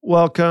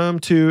Welcome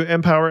to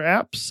Empower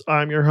Apps.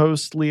 I'm your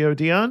host, Leo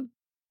Dion.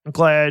 I'm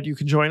glad you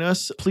can join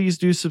us. Please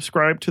do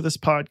subscribe to this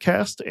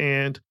podcast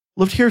and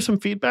love to hear some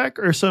feedback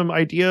or some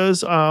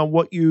ideas on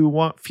what you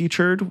want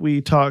featured. We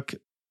talk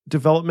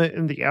development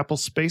in the Apple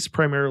space,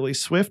 primarily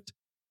Swift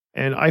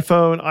and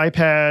iPhone,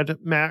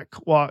 iPad, Mac,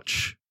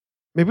 Watch.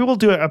 Maybe we'll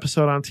do an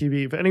episode on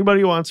TV. If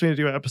anybody wants me to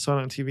do an episode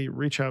on TV,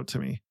 reach out to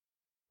me.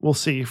 We'll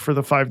see for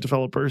the 5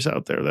 developers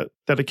out there that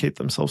dedicate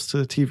themselves to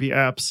TV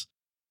apps.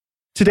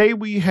 Today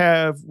we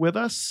have with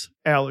us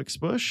Alex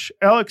Bush.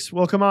 Alex,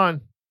 welcome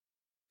on.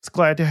 It's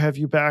glad to have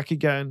you back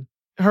again.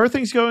 How are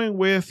things going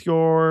with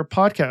your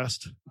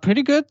podcast?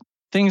 Pretty good.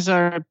 Things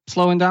are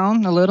slowing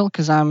down a little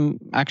because I'm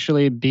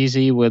actually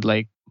busy with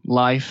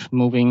life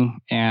moving,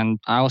 and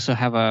I also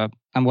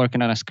I'm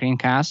working on a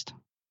screencast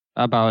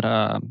about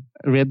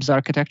RIBS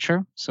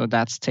architecture, so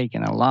that's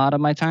taking a lot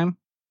of my time.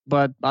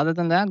 But other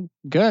than that,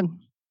 good.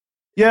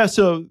 Yeah,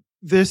 so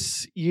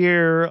this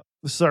year,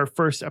 this is our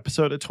first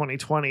episode of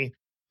 2020.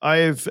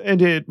 I've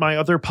ended my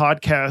other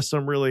podcast.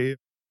 I'm really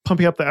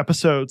pumping up the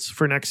episodes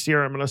for next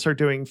year. I'm going to start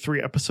doing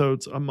 3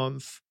 episodes a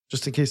month,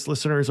 just in case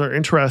listeners are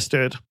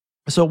interested.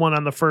 So one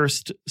on the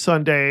first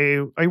Sunday.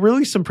 I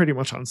release them pretty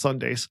much on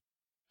Sundays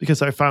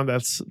because I found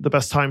that's the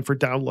best time for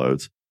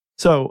downloads.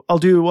 So I'll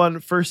do one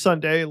first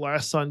Sunday,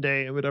 last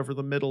Sunday, and whatever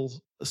the middle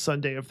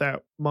Sunday of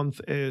that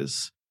month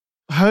is.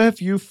 How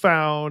have you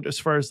found, as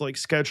far as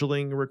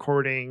scheduling,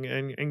 recording,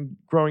 and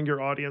growing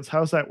your audience,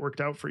 how's that worked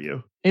out for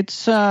you?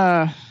 It's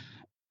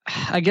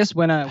I guess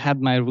when I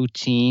had my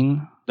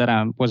routine that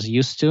I was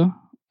used to,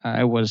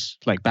 I was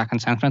back in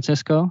San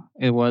Francisco.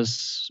 It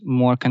was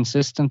more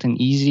consistent and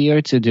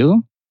easier to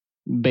do.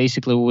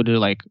 Basically, we would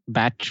do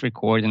batch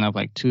recording of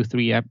 2,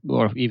 3,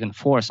 or even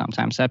 4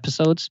 sometimes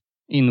episodes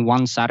in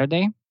one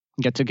Saturday.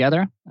 Get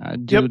together,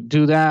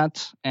 do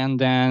that, and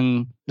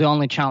then the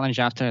only challenge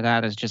after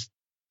that is just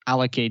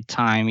allocate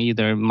time,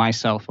 either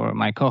myself or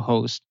my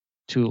co-host,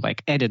 to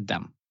edit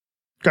them.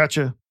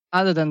 Gotcha.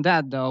 Other than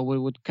that, though, we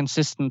would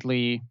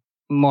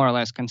more or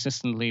less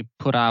consistently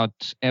put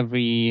out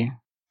every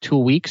 2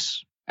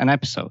 weeks an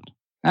episode.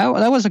 That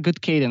was a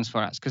good cadence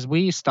for us because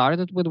we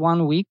started with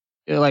 1 week,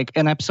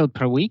 an episode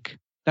per week.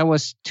 That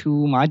was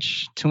too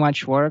much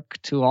work,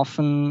 too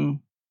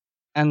often.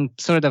 And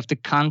sort of the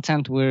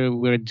content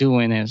we're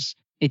doing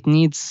it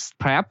needs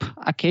prep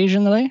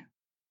occasionally.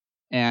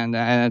 And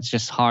it's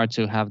just hard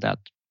to have that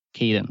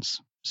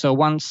cadence. So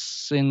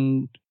once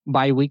in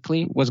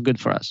bi-weekly was good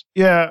for us.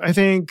 Yeah, I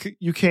think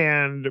you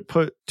can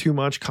put too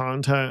much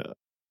content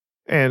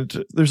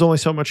and there's only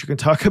so much you can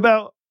talk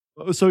about.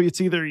 So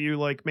it's either you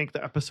make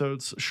the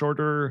episodes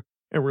shorter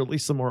and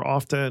release them more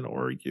often,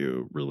 or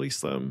you release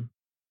them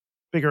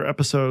bigger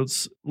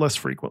episodes less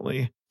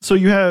frequently. So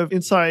you have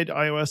Inside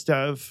iOS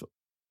Dev.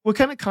 What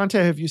kind of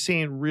content have you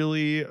seen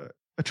really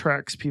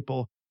attracts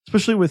people,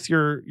 especially with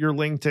your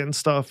LinkedIn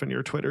stuff and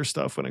your Twitter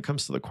stuff when it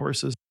comes to the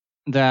courses?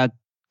 That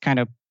kind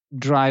of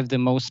drive the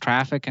most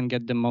traffic and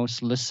get the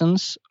most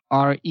listens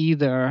are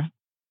either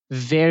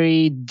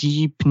very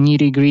deep,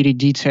 nitty-gritty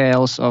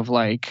details of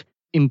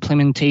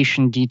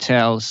implementation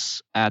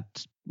details at,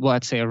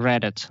 let's say,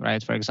 Reddit,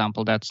 right? For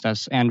example,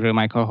 that's Andrew,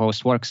 my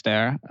co-host, works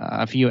there.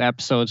 A few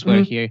episodes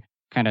where he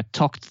kind of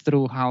talked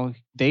through how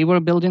they were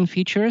building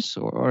features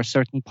or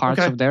certain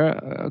parts of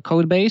their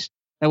code base.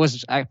 That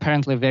was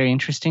apparently very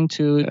interesting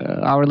to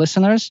our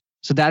listeners.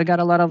 So that got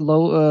a lot of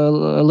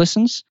low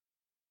listens.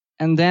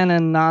 And then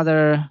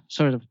another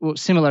sort of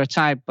similar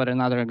type, but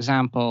another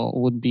example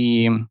would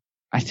be,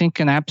 I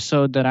think, an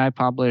episode that I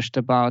published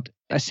about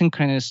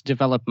asynchronous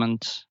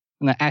development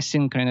and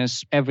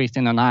asynchronous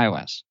everything on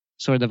iOS.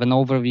 Sort of an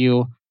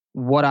overview.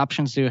 What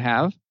options do you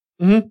have?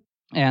 Mm-hmm.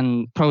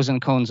 And pros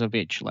and cons of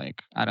each.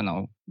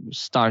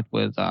 Start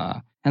with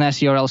an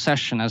SURL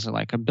session as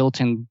a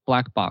built-in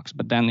black box.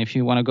 But then if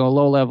you want to go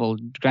low level,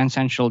 Grand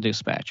Central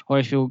Dispatch. Or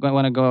if you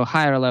want to go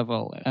higher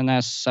level,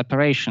 NS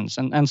separations,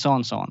 and so on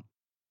and so on.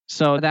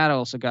 So that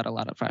also got a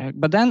lot of traffic.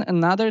 But then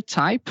another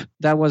type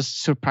that was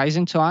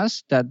surprising to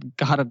us that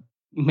got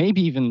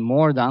maybe even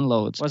more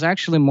downloads was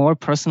actually more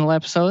personal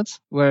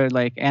episodes where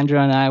Andrew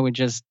and I would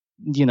just,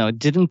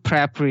 didn't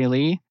prep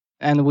really.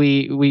 And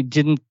we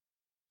didn't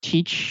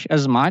teach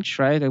as much,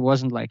 right? It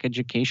wasn't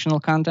educational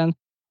content.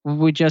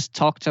 We just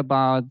talked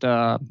about,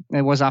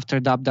 it was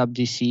after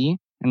WWDC,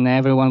 and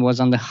everyone was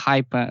on the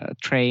hype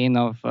train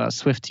of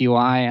Swift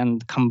UI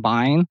and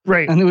Combine.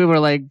 Right. And we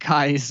were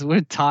guys,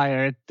 we're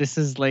tired. This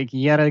is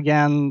yet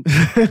again,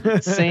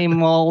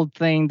 same old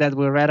thing that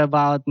we read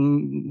about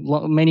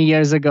many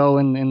years ago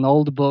in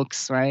old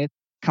books, right?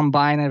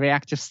 Combine and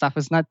reactive stuff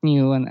is not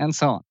new and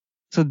so on.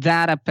 So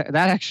that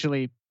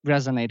actually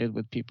resonated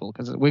with people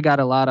because we got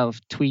a lot of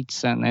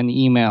tweets and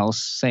emails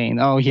saying,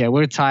 oh yeah,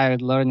 we're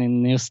tired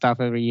learning new stuff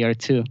every year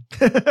too.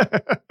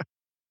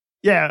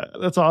 Yeah,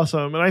 that's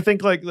awesome. And I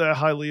think the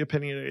highly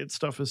opinionated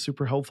stuff is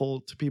super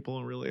helpful to people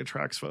and really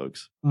attracts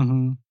folks.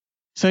 Mm-hmm.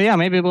 So yeah,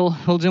 maybe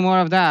we'll do more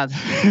of that.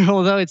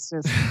 Although it's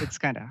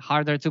kind of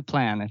harder to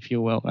plan, if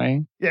you will,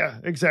 right? Yeah,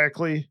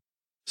 exactly.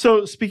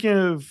 So speaking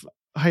of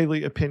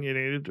highly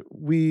opinionated.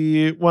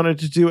 We wanted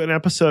to do an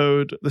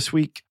episode this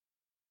week,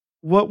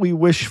 what we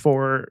wish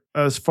for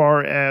as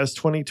far as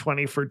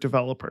 2020 for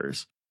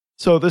developers.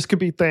 So this could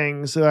be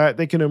things that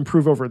they can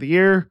improve over the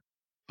year,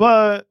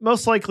 but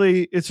most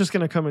likely it's just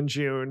going to come in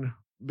June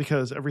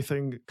because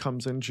everything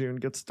comes in June,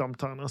 gets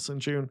dumped on us in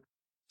June.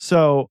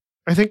 So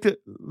I think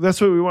that's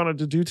what we wanted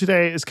to do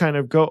today, is kind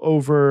of go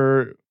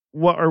over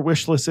what our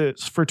wish list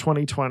is for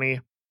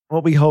 2020,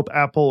 what we hope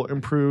Apple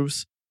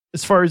improves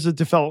as far as the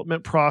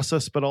development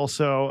process, but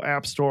also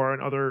App Store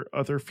and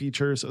other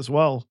features as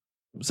well.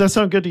 Does that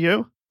sound good to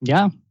you?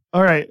 Yeah.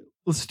 All right,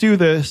 let's do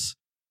this.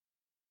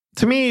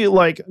 To me,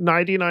 like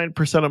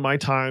 99% of my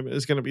time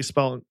is going to be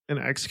spent in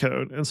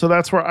Xcode. And so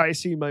that's where I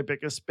see my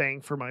biggest bang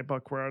for my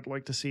buck, where I'd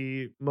like to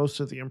see most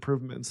of the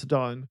improvements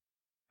done.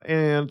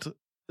 And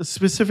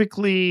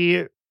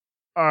specifically,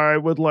 I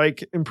would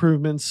like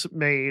improvements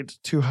made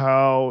to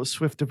how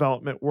Swift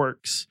development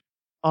works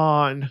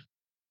on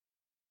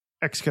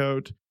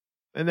Xcode.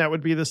 And that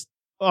would be this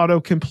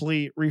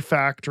autocomplete,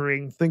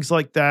 refactoring, things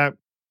like that.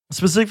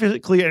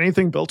 Specifically,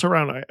 anything built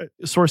around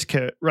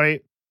SourceKit,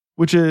 right?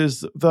 Which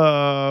is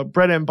the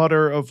bread and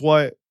butter of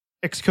what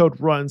Xcode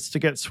runs to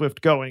get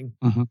Swift going.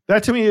 Mm-hmm.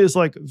 That to me is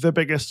like the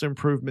biggest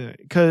improvement,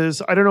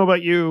 because I don't know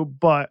about you,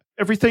 but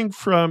everything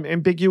from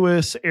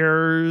ambiguous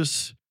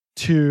errors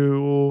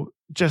to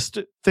just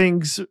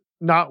things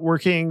not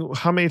working.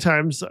 How many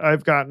times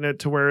I've gotten it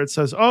to where it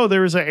says, oh,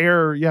 there is an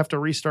error, you have to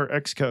restart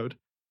Xcode.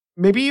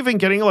 Maybe even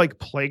getting like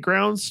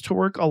playgrounds to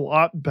work a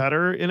lot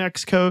better in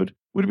Xcode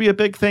would be a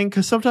big thing,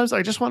 because sometimes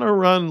I just want to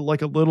run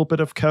like a little bit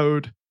of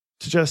code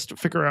to just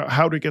figure out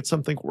how to get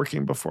something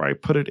working before I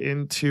put it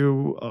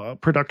into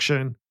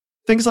production.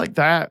 Things like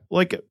that,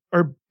 like,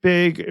 are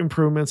big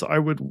improvements I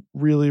would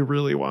really,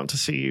 really want to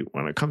see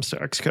when it comes to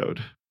Xcode.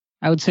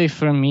 I would say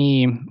for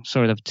me,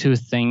 sort of two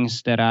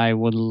things that I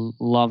would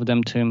love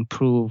them to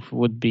improve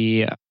would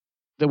be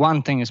the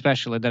one thing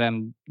especially that I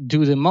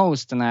do the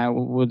most, and I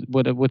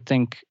would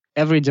think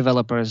every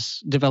developer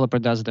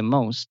does the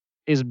most,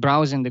 is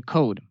browsing the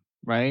code,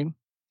 right?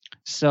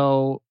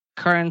 So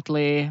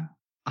currently,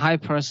 I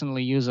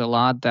personally use a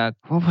lot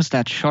what was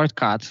that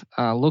shortcut?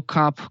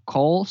 Lookup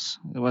calls.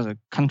 It was a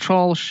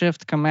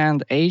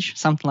Control-Shift-Command-H,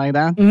 something like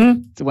that.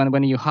 Mm-hmm. So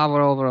when you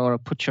hover over or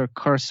put your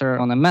cursor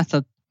on a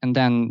method, and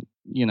then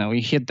you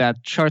hit that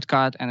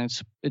shortcut, and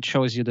it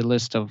shows you the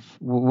list of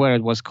where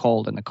it was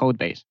called in the code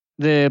base.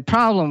 The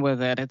problem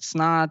with it, it's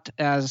not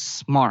as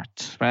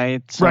smart,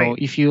 right? So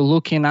if you're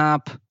looking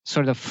up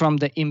sort of from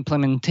the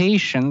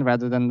implementation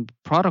rather than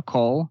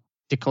protocol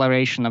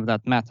declaration of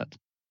that method,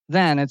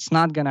 then it's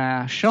not going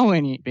to show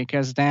any,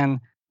 because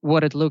then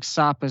what it looks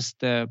up is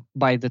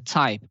by the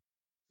type.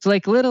 So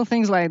like little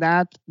things like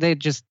that, they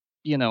just,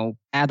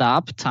 add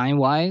up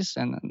time-wise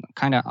and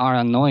kind of are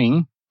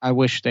annoying. I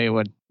wish they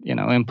would,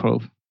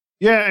 improve.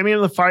 Yeah, I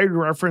mean, the find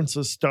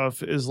references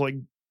stuff is like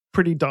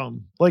pretty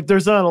dumb. Like,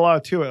 there's not a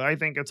lot to it. I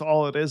think it's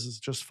all it is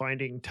just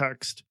finding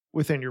text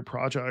within your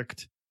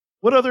project.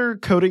 What other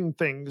coding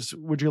things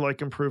would you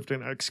like improved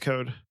in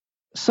Xcode?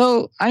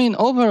 So, I mean,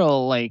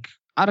 overall, like,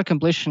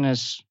 auto-completion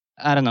is,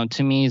 I don't know,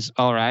 to me is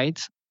all right.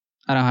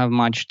 I don't have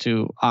much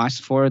to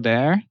ask for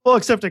there. Well,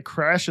 except it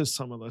crashes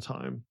some of the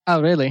time.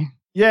 Oh, really?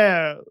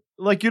 Yeah.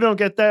 Like, you don't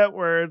get that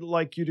where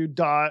like you do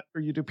dot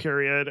or you do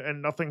period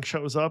and nothing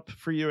shows up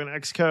for you in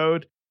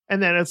Xcode.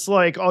 And then it's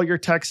like all your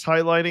text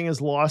highlighting is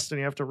lost and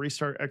you have to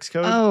restart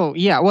Xcode. Oh,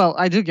 yeah. Well,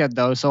 I do get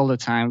those all the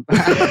time.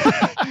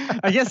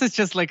 I guess it's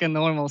just like a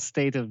normal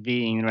state of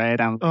being, right?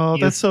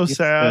 That's so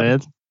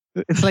sad.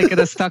 It's like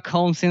the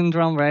Stockholm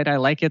syndrome, right? I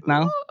like it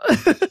now.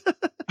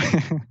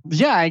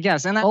 Yeah, I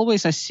guess. And I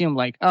always assume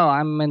like, oh,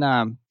 I'm in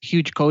a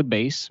huge code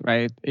base,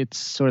 right? It's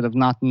sort of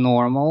not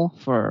normal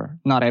for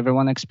not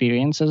everyone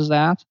experiences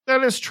that.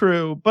 That is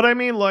true. But I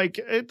mean, like,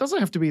 it doesn't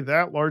have to be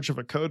that large of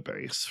a code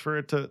base for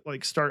it to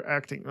like start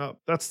acting up.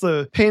 That's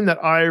the pain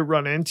that I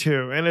run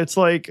into. And it's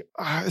like,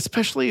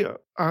 especially,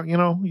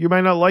 you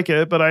might not like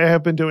it, but I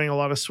have been doing a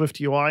lot of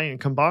Swift UI and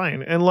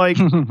Combine. And like,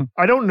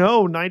 I don't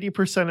know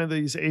 90% of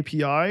these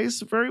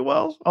APIs very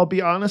well. I'll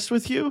be honest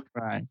with you.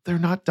 Right. They're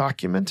not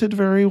documented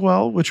very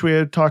well, which we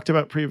had talked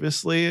about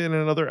previously in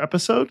another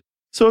episode.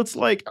 So it's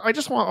like, I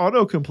just want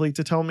autocomplete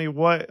to tell me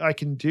what I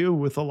can do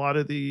with a lot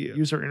of the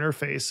user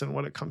interface and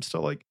when it comes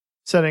to like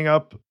setting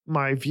up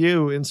my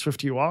view in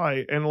Swift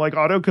UI. And like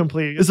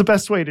autocomplete is the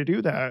best way to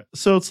do that.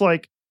 So it's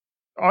like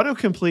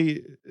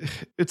autocomplete,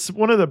 it's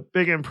one of the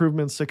big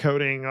improvements to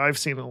coding I've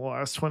seen in the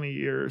last 20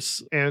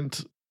 years.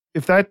 And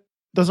if that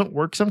doesn't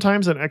work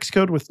sometimes in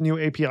Xcode with new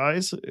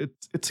APIs,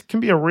 it can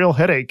be a real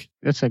headache.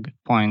 That's a good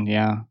point,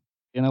 yeah.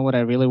 You know what I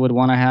really would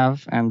want to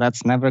have, and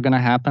that's never going to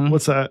happen?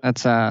 What's that?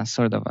 That's a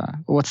sort of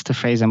what's the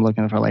phrase I'm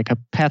looking for? Like a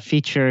pet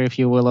feature, if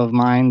you will, of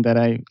mine that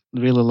I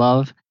really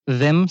love.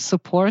 Vim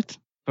support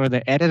for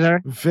the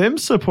editor. Vim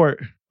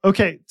support.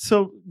 Okay,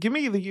 so give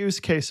me the use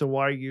case of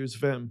why you use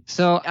Vim.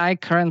 So I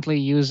currently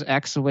use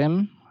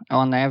Xvim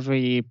on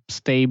every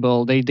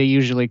stable. They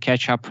usually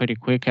catch up pretty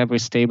quick, every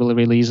stable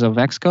release of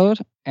Xcode.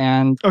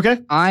 And okay,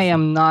 I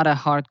am not a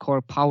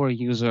hardcore power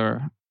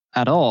user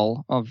at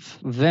all of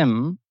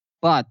Vim,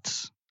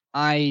 but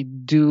I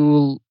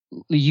do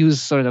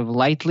use sort of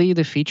lightly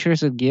the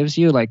features it gives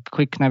you, like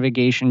quick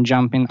navigation,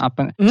 jumping up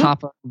and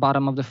top or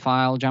bottom of the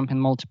file, jumping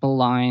multiple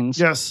lines.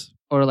 Yes.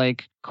 Or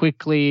like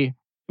quickly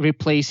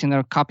replacing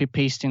or copy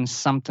pasting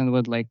something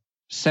with like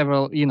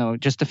several,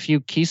 just a few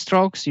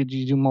keystrokes. You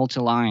do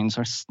multi-lines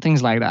or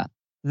things like that.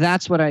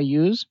 That's what I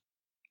use.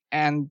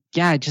 And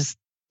yeah,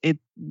 it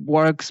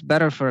works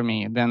better for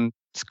me than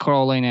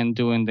scrolling and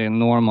doing the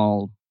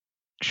normal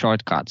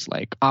shortcuts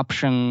like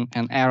option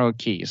and arrow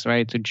keys,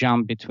 right? To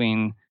jump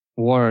between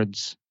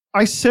words.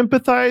 I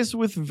sympathize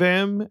with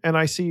Vim and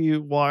I see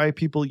why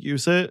people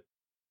use it,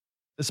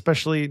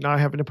 especially not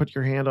having to put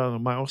your hand on a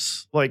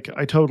mouse. Like,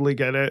 I totally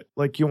get it.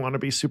 Like, you want to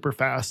be super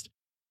fast.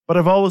 But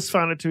I've always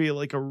found it to be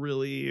like a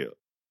really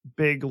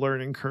big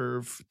learning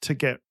curve to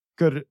get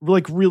good,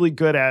 like really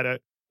good at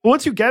it. But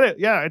once you get it,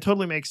 yeah, it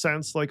totally makes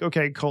sense. Like,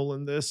 okay,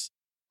 colon this,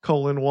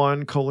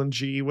 :1,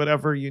 :G,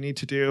 whatever you need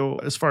to do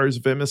as far as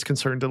Vim is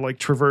concerned to like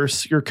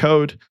traverse your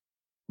code.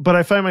 But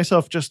I find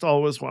myself just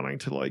always wanting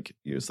to like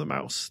use the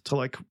mouse to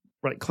like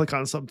right click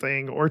on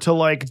something or to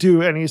like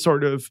do any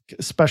sort of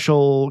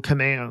special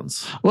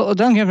commands. Well,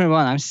 don't get me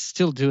wrong, I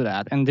still do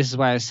that. And this is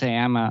why I say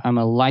I'm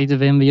a light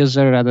Vim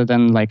user rather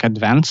than like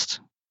advanced.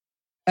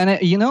 And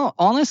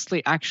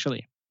honestly,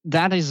 actually,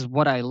 that is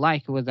what I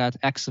like with that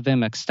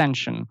XVim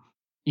extension.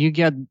 You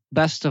get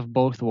best of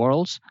both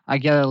worlds. I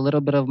get a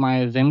little bit of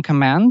my Vim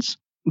commands,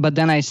 but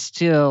then I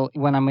still,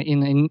 when I'm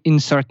in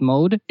insert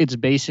mode, it's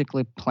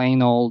basically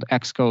plain old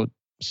Xcode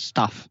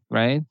stuff,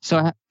 right?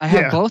 So I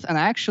have both, and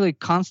I actually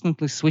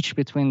constantly switch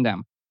between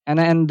them. And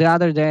then the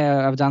other day,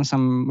 I've done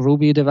some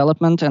Ruby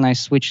development, and I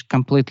switched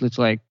completely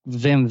to like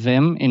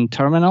Vim in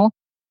terminal.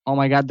 Oh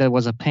my God, that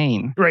was a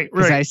pain. Right.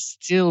 Because I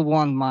still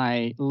want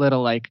my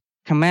little like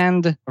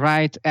command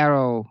right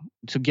arrow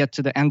to get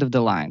to the end of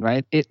the line,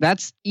 right?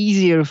 That's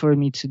easier for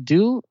me to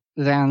do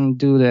than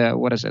do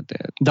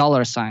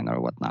the $sign or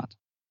whatnot.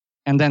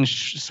 And then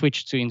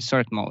switch to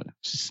insert mode.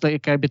 It's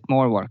like a bit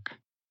more work.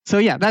 So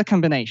yeah, that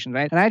combination,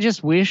 right? And I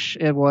just wish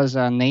it was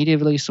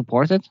natively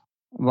supported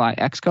by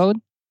Xcode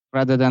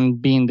rather than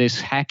being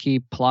this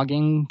hacky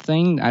plugin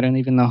thing. I don't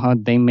even know how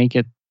they make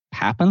it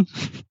happen.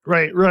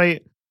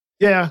 Right.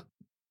 Yeah.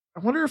 I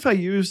wonder if I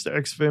used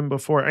XVim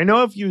before. I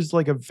know I've used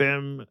like a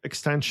Vim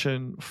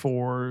extension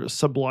for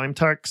Sublime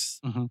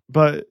Text,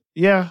 but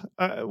yeah.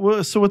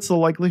 So what's the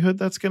likelihood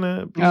that's going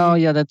to be? Oh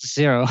yeah, that's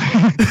 0.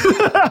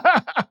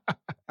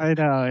 I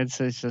know. It's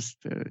just,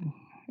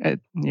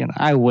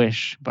 I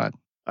wish, but.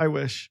 I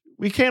wish.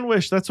 We can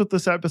wish. That's what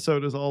this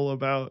episode is all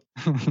about.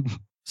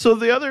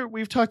 So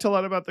we've talked a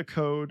lot about the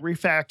code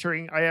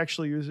refactoring. I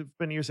actually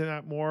been using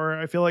that more.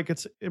 I feel like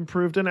it's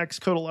improved in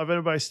Xcode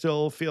 11, but I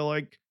still feel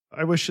like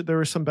I wish there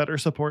was some better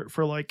support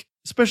for like,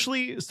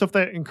 especially stuff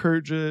that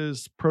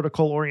encourages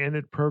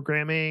protocol-oriented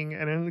programming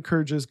and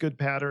encourages good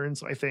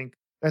patterns. I think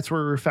that's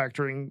where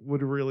refactoring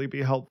would really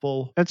be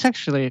helpful. That's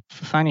actually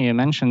funny you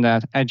mentioned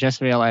that. I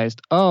just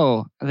realized,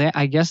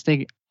 I guess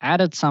they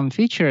added some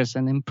features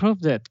and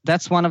improved it.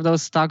 That's one of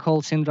those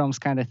Stockholm syndromes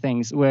kind of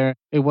things where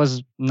it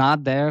was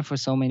not there for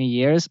so many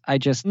years. I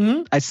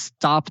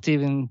stopped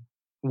even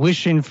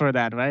wishing for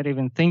that, right?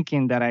 Even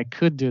thinking that I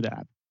could do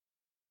that.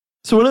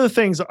 So one of the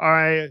things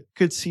I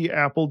could see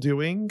Apple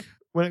doing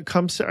when it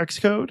comes to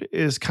Xcode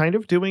is kind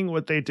of doing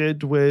what they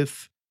did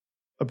with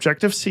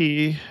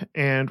Objective-C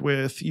and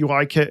with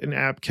UIKit and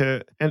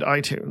AppKit and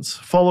iTunes.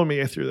 Follow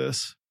me through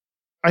this.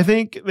 I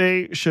think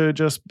they should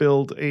just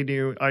build a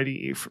new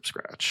IDE from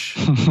scratch.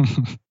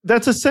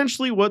 That's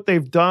essentially what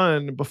they've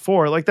done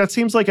before. Like that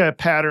seems like a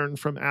pattern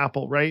from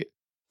Apple, right?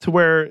 To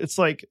where it's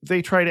like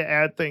they try to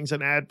add things to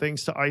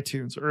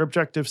iTunes or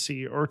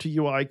Objective-C or to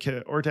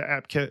UIKit or to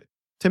AppKit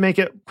to make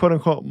it quote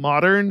unquote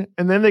modern.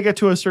 And then they get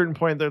to a certain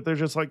point that they're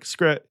just like,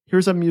 screw it.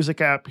 Here's a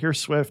music app. Here's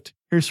Swift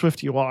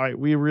UI.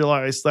 We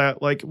realize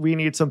that like we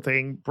need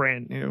something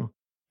brand new.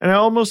 And I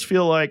almost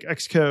feel like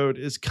Xcode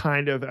is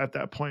kind of at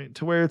that point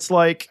to where it's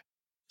like,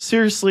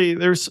 seriously,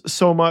 there's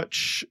so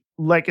much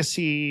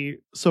legacy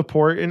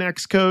support in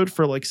Xcode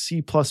for like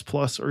C++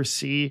 or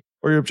C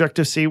or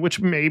Objective-C,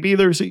 which maybe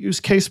there's a use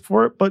case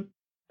for it, but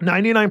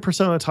 99%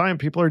 of the time,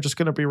 people are just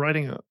going to be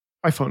writing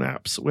iPhone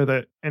apps with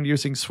it and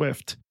using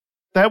Swift.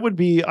 That would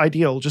be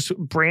ideal. Just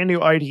brand new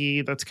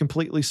IDE that's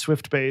completely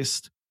Swift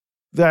based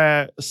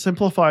that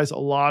simplifies a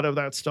lot of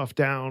that stuff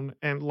down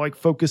and like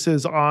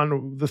focuses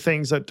on the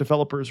things that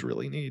developers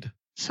really need.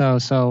 So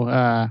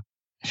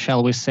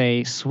shall we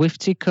say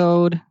Swifty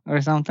code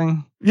or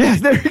something? Yeah,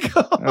 there you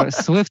go. Or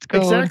Swift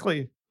code.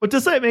 Exactly. But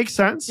does that make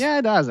sense? Yeah,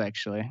 it does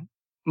actually.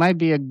 Might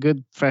be a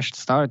good fresh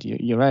start.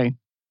 You're right.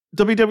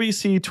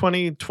 WWDC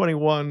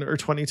 2021 or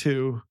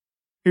 22.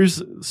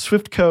 Here's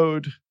Swift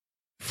code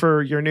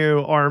for your new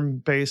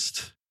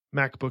ARM-based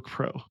MacBook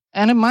Pro.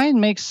 And it might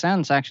make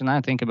sense, actually, now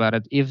I think about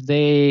it, if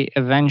they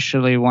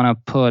eventually want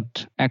to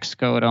put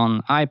Xcode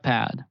on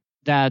iPad.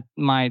 That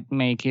might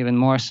make even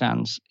more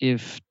sense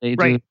if they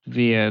do it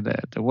via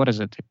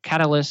the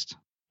Catalyst.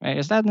 Right?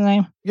 Is that the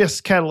name?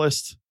 Yes,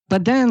 Catalyst.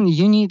 But then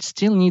you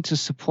still need to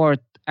support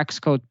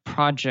Xcode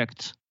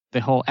project,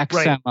 the whole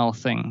XML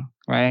thing,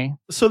 right?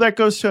 So that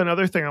goes to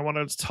another thing I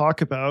wanted to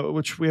talk about,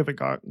 which we haven't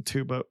gotten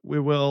to, but we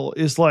will,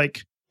 is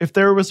like if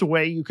there was a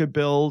way you could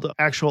build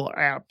actual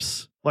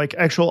apps, like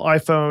actual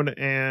iPhone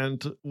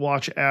and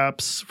watch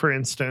apps, for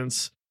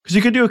instance, because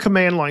you could do a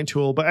command line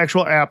tool, but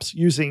actual apps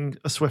using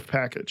a Swift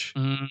package.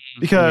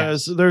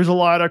 Because there's a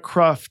lot of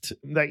cruft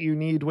that you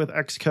need with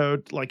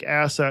Xcode, like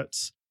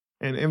assets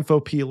and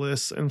info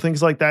lists and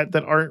things like that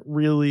aren't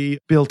really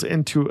built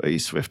into a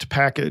Swift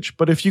package.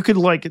 But if you could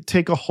like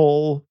take a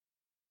whole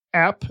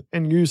app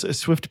and use a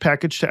Swift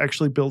package to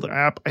actually build an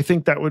app, I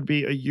think that would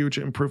be a huge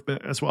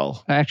improvement as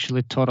well. I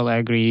actually totally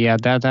agree. Yeah,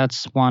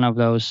 that's one of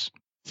those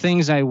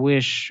things I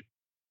wish.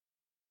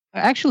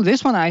 Actually,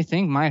 this one I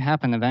think might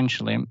happen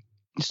eventually.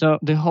 So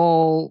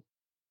the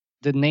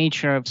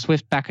nature of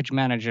Swift package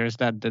managers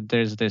that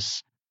there's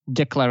this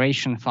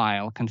declaration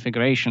file,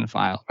 configuration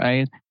file,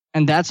 right?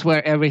 And that's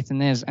where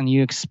everything is. And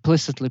you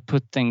explicitly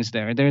put things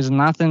there. There's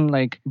nothing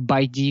like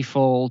by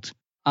default,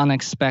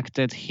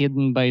 unexpected,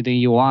 hidden by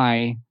the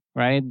UI,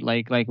 right?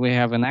 Like we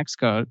have in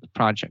Xcode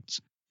projects.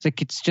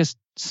 It's just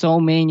so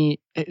many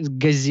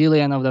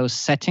gazillion of those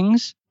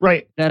settings,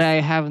 right? That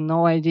I have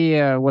no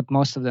idea what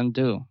most of them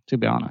do, to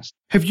be honest.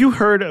 Have you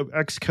heard of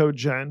Xcode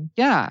Gen?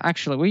 Yeah,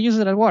 actually, we use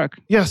it at work.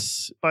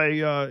 Yes,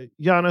 by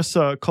Janis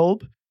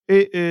Kolb.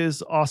 It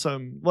is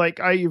awesome. Like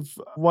I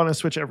want to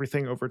switch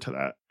everything over to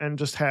that and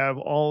just have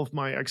all of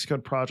my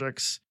Xcode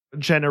projects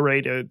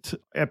generated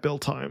at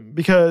build time,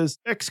 because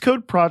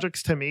Xcode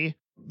projects to me,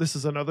 this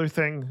is another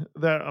thing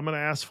that I'm going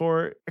to ask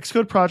for.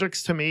 Xcode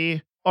projects to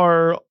me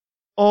are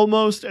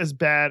almost as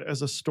bad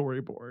as a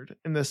storyboard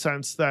in the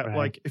sense that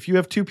like if you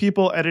have two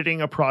people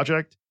editing a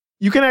project,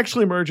 you can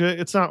actually merge it.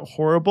 It's not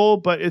horrible,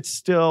 but it's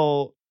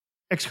still,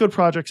 Xcode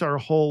projects are a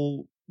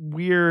whole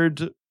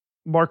weird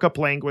markup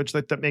language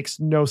that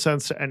makes no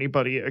sense to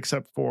anybody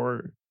except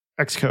for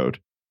Xcode.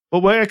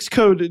 But what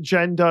Xcode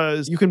Gen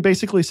does, you can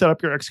basically set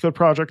up your Xcode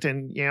project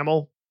in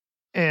YAML,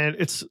 and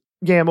it's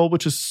YAML,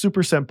 which is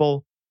super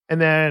simple. And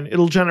then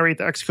it'll generate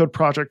the Xcode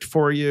project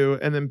for you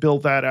and then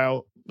build that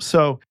out.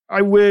 So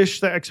I wish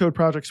that Xcode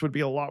projects would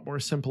be a lot more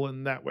simple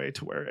in that way,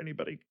 to where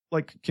anybody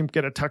like can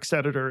get a text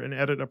editor and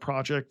edit a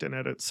project and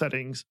edit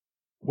settings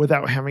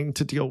without having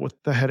to deal with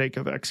the headache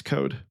of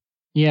Xcode.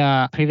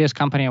 Yeah, previous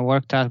company I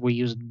worked at, we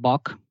used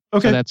Buck.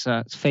 Okay. So that's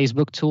a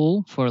Facebook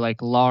tool for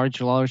like large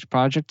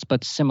projects,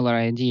 but similar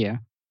idea.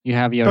 You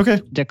have your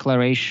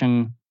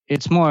declaration.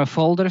 It's more a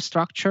folder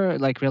structure,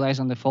 like relies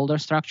on the folder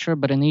structure,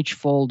 but in each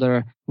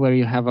folder where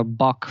you have a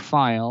Buck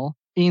file,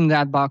 in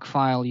that Buck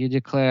file, you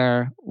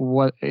declare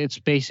what it's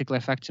basically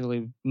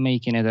effectively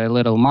making it a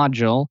little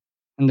module.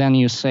 And then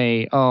you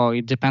say, oh,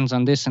 it depends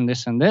on this and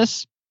this and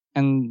this.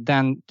 And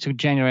then to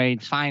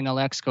generate final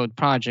Xcode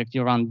project,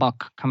 you run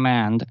Buck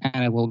command,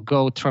 and it will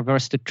go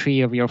traverse the tree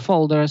of your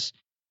folders,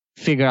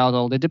 figure out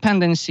all the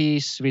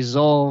dependencies,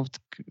 resolve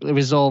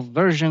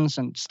versions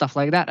and stuff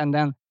like that, and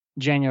then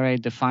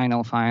generate the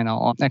final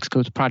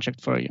Xcode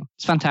project for you.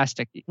 It's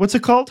fantastic. What's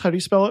it called? How do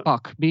you spell it?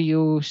 Buck,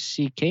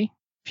 B-U-C-K.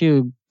 If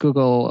you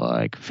Google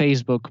like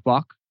Facebook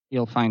Buck,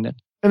 you'll find it.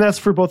 And that's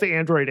for both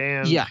Android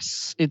and...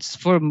 Yes, it's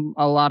for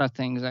a lot of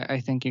things.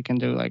 I think you can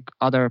do like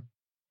other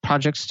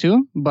projects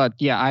too. But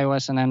yeah,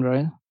 iOS and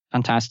Android,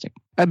 fantastic.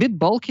 A bit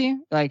bulky,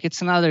 like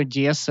it's another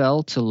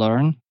DSL to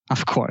learn,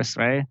 of course,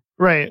 right?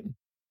 Right.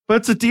 But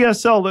it's a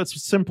DSL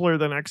that's simpler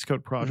than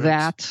Xcode projects.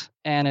 That,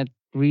 and it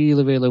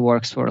really, really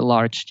works for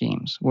large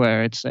teams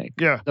where it's like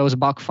those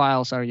Buck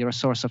files are your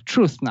source of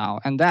truth now.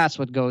 And that's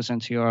what goes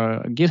into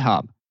your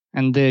GitHub.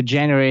 And the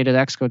generated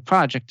Xcode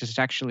project is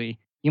actually,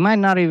 you might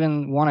not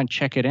even want to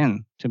check it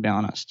in, to be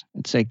honest.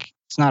 It's like,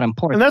 it's not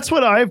important. And that's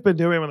what I've been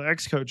doing with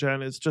Xcode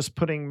Gen, is just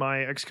putting my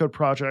Xcode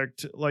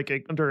project like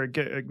under a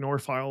git ignore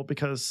file,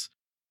 because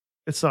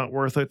it's not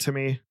worth it to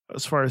me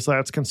as far as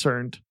that's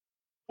concerned.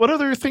 What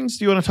other things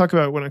do you want to talk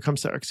about when it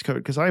comes to Xcode?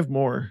 Because I have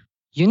more.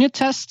 Unit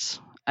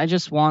tests. I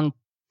just want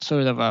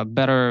sort of a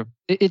better,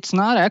 it's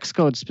not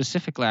Xcode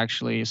specifically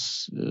actually,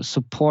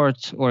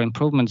 support or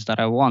improvements that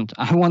I want.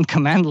 I want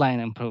command line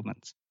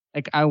improvements.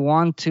 Like I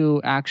want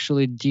to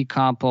actually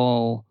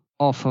decouple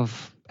off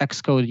of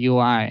Xcode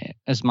UI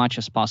as much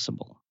as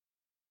possible.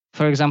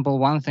 For example,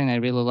 one thing I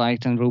really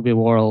liked in Ruby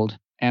World,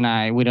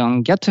 and we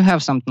don't get to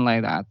have something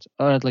like that,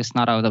 or at least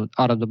not out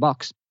of the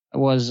box,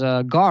 was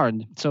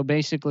Guard. So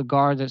basically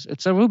Guard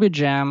it's a Ruby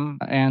gem,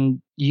 and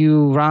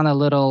you run a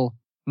little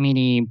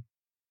mini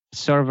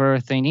server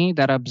thingy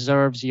that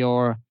observes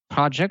your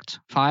project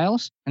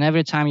files. And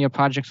every time your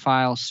project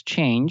files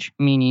change,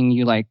 meaning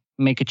you like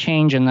make a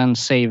change and then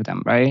save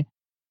them, right?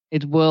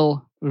 It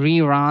will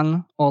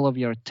rerun all of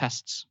your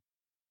tests.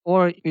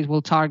 Or it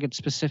will target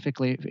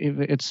specifically, if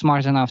it's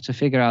smart enough to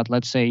figure out,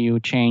 let's say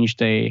you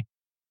changed a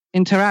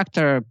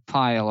interactor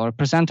file or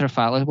presenter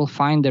file, it will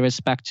find the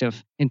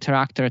respective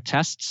interactor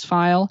tests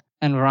file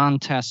and run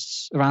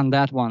tests in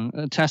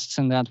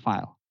that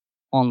file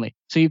only.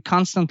 So you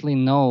constantly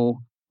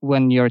know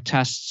when your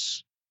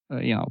tests,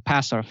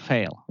 pass or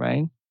fail,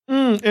 right?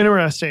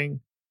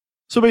 Interesting.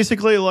 So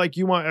basically, like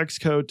you want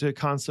Xcode to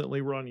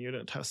constantly run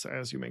unit tests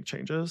as you make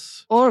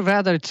changes. Or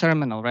rather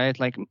terminal, right?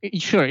 Like,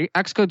 sure,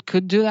 Xcode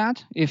could do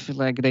that if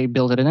like they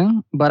build it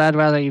in, but I'd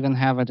rather even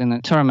have it in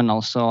a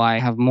terminal so I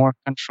have more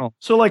control.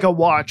 So like a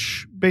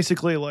watch,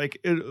 basically like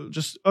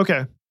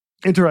okay,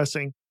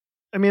 interesting.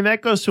 I mean,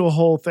 that goes to a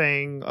whole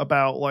thing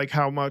about like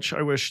how much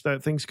I wish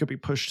that things could be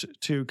pushed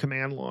to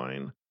command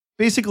line.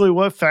 Basically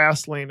what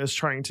Fastlane is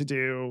trying to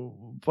do,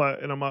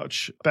 but in a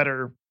much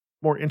better,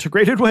 more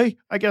integrated way,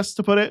 I guess,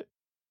 to put it.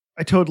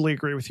 I totally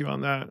agree with you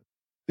on that.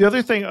 The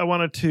other thing I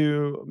wanted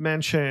to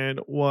mention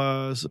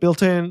was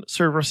built-in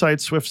server-side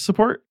Swift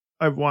support.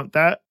 I want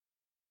that.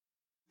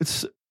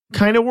 It's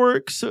kind of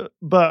works,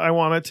 but I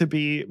want it to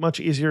be much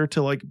easier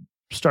to like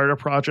start a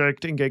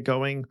project and get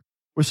going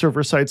with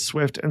server-side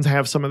Swift and to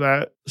have some of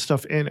that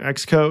stuff in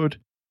Xcode.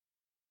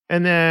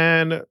 And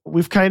then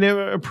we've kind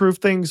of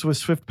improved things with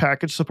Swift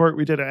package support.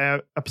 We did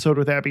an episode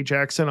with Abby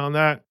Jackson on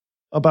that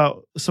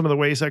about some of the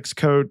ways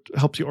Xcode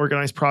helps you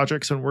organize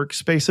projects and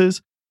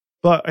workspaces.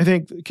 But I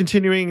think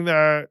continuing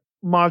that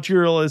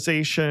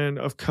modularization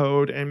of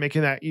code and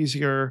making that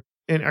easier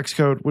in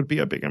Xcode would be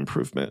a big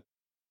improvement.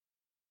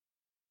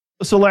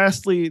 So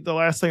lastly, the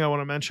last thing I want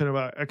to mention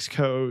about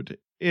Xcode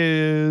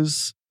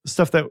is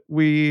stuff that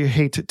we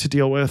hate to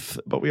deal with,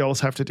 but we always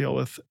have to deal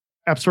with: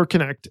 App Store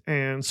Connect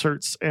and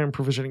certs and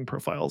provisioning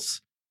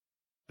profiles.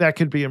 That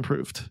could be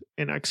improved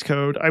in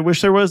Xcode. I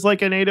wish there was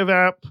like a native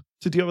app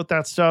to deal with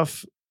that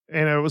stuff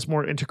and it was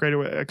more integrated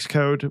with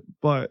Xcode,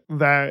 but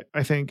that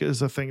I think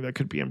is a thing that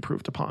could be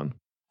improved upon.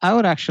 I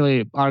would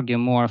actually argue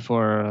more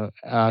for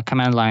a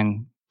command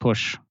line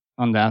push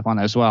on that one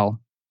as well.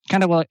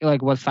 Kind of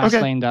like what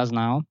Fastlane does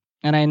now.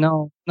 And I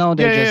know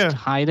they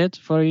hide it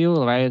for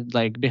you, right?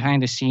 Like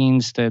behind the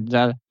scenes,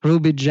 the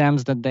Ruby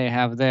gems that they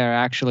have there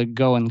actually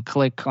go and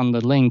click on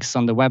the links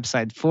on the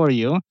website for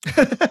you.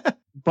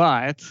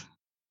 But,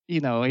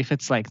 if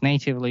it's like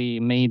natively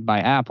made by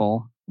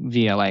Apple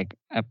via like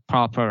a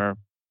proper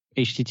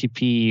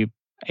HTTP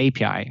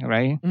API,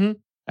 right? Mm-hmm.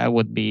 That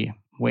would be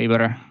way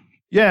better.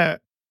 Yeah.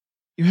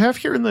 You have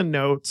here in the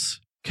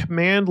notes,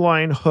 command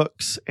line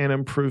hooks and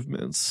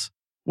improvements.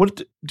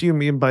 What do you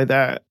mean by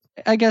that?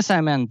 I guess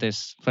I meant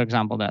this, for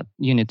example, that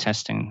unit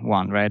testing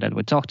one, right, that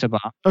we talked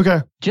about.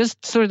 Okay.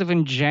 Just sort of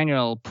in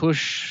general,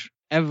 push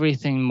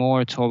everything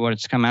more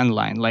towards command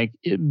line, like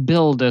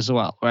build as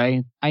well,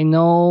 right? I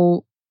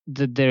know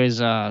that there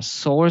is a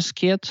source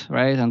kit,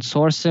 right, and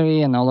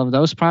Sorcery and all of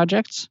those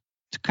projects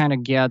to kind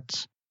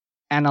of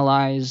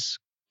analyze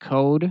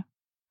code,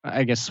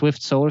 I guess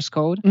Swift source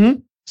code.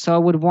 Mm-hmm. So I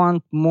would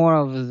want more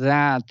of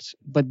that,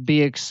 but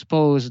be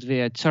exposed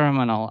via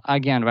terminal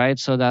again, right?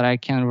 So that I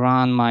can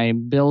run my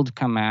build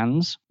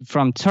commands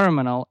from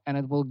terminal and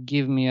it will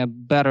give me a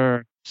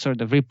better sort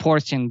of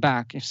reporting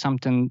back if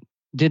something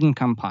didn't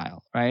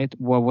compile, right?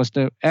 What was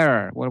the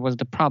error? What was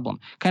the problem?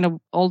 Kind of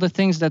all the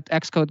things that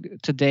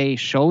Xcode today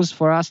shows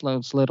for us,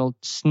 those little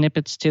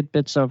snippets,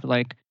 tidbits of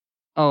like,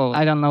 oh,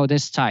 I don't know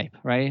this type,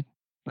 right?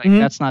 Like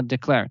that's not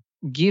declared.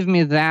 Give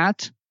me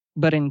that,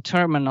 but in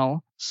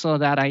terminal, so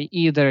that I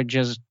either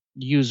just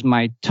use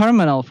my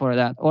terminal for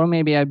that, or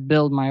maybe I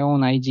build my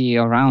own IDE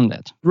around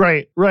it.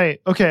 Right.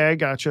 Okay, I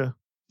gotcha.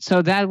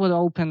 So that would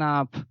open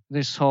up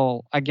this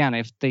whole, again,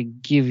 if they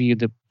give you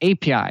the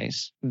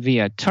APIs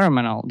via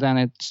terminal, then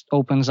it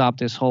opens up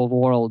this whole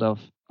world of,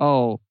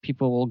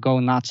 people will go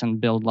nuts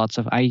and build lots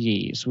of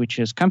IDEs, which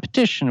is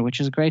competition, which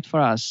is great for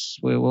us.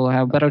 We will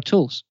have better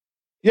tools.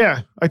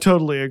 Yeah, I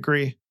totally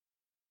agree.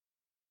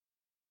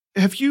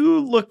 Have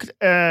you looked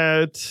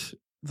at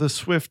the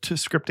Swift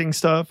scripting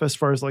stuff as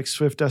far as like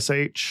Swift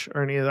SH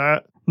or any of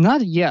that?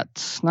 Not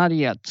yet.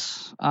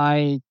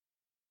 I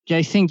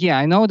think,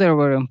 I know there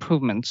were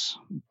improvements,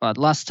 but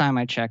last time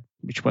I checked,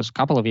 which was a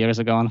couple of years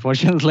ago,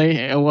 unfortunately,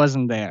 it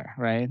wasn't there,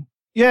 right?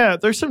 Yeah,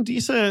 there's some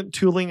decent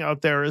tooling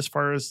out there as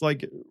far as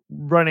like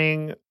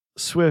running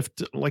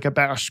Swift, like a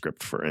bash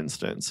script, for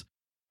instance.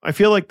 I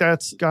feel like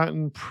that's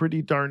gotten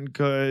pretty darn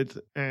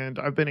good, and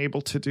I've been able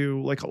to do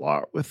like a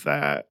lot with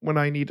that when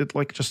I needed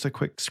like just a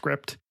quick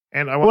script.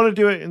 And I want to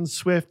do it in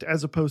Swift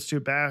as opposed to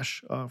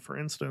Bash, for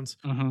instance.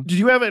 Mm-hmm. Did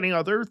you have any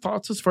other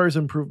thoughts as far as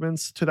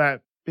improvements to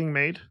that being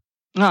made?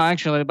 No,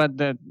 actually, but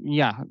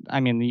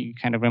you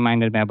kind of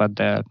reminded me about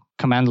the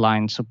command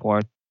line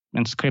support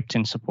and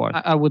scripting support.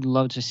 I would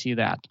love to see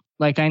that.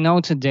 Like, I know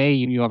today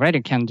you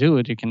already can do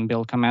it. You can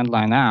build command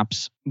line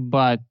apps,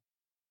 but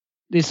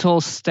this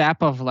whole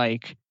step of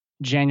like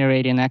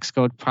generating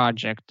Xcode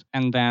project,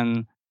 and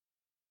then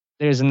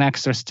there's an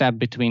extra step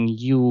between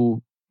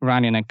you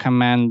running a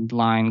command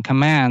line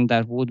command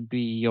that would be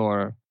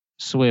your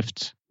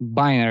Swift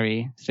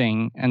binary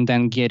thing, and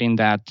then getting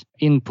that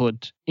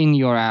input in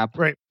your app.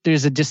 Right.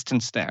 There's a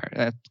distance there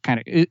that kind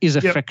of is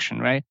a friction,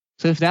 right?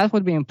 So if that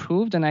would be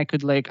improved, then I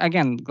could like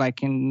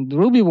in the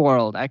Ruby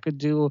world, I could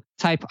do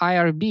type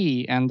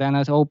IRB, and then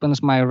it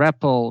opens my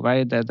REPL,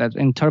 right? That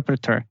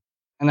interpreter.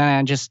 And then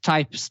I just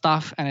type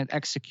stuff and it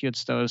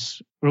executes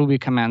those Ruby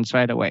commands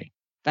right away.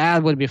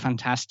 That would be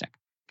fantastic.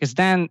 Because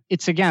then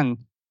it's, again,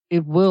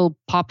 it will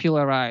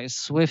popularize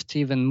Swift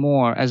even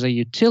more as a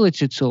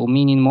utility tool,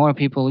 meaning more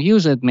people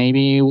use it.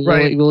 Maybe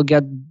we'll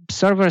get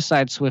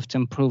server-side Swift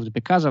improved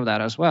because of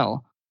that as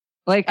well.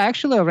 Like, I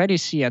actually already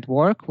see at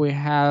work, we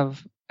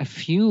have a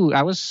few,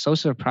 I was so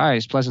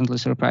surprised, pleasantly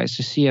surprised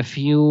to see a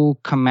few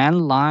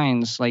command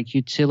lines, like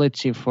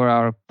utility for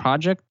our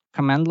project,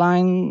 command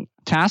line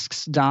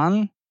tasks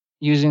done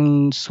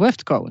using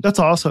Swift code. That's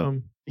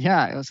awesome.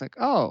 Yeah, it was like,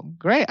 oh,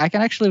 great. I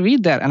can actually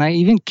read that. And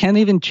I can't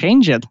even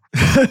change it.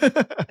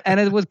 And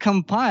it would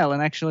compile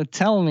and actually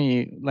tell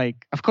me,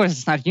 like, of course,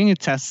 it's not unit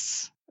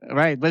tests,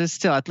 right? But it's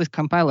still at least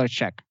compiler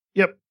check.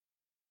 Yep.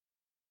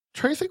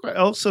 Trying to think what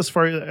else as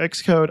far as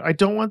Xcode. I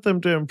don't want them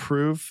to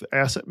improve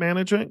asset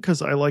management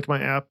because I like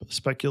my app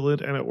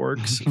Speculate and it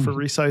works for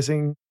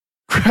resizing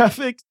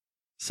graphics.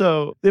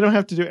 So they don't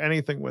have to do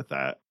anything with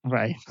that.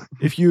 Right.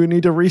 If you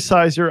need to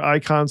resize your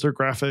icons or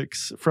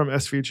graphics from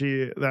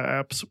SVG, that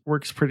app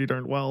works pretty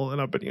darn well,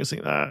 and I've been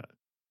using that.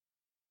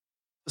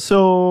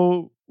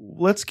 So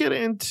let's get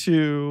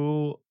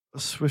into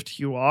Swift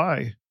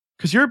UI,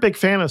 because you're a big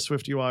fan of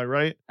Swift UI,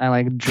 right? I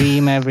like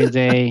dream every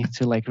day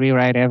to like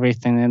rewrite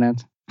everything in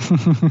it.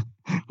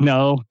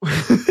 No.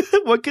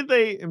 What could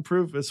they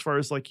improve as far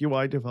as like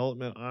UI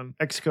development on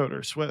Xcode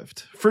or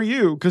Swift for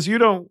you? Because you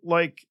don't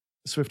like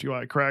Swift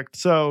UI, correct?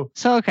 So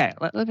okay,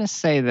 let me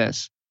say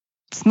this.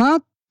 It's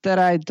not that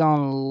I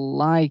don't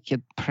like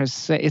it per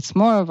se. It's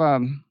more of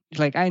a,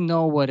 like, I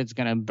know what it's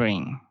going to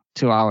bring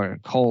to our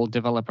whole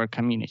developer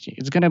community.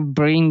 It's going to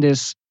bring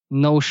this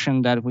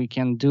notion that we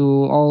can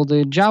do all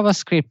the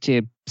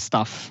JavaScript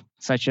stuff,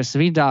 such as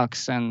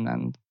Redux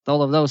and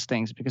all of those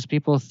things, because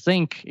people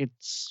think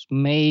it's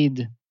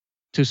made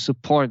to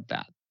support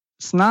that.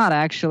 It's not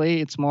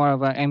actually. It's more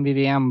of a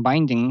MVVM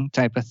binding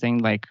type of thing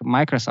like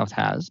Microsoft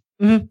has.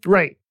 Mm-hmm.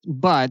 Right.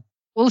 But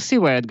we'll see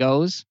where it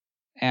goes.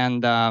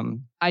 And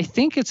I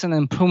think it's an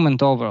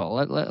improvement overall.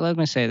 Let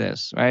me say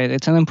this, right?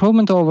 It's an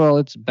improvement overall.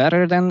 It's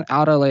better than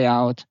auto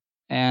layout.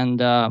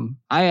 And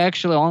I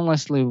actually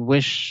honestly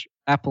wish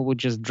Apple would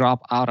just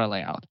drop auto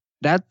layout.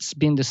 That's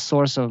been the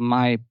source of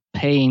my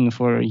pain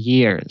for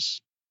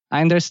years. I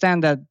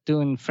understand that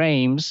doing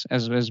frames,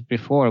 as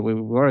before we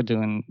were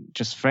doing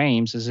just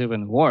frames, is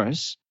even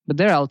worse. But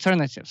there are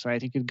alternatives,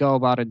 right? You could go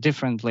about it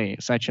differently,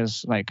 such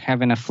as like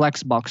having a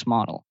Flexbox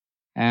model.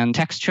 And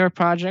Texture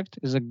Project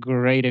is a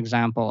great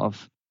example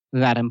of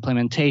that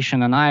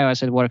implementation on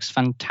iOS. It works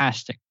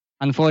fantastic.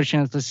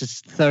 Unfortunately, this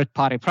is a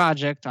third-party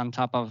project on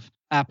top of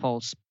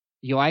Apple's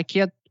UI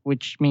kit,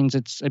 which means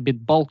it's a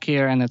bit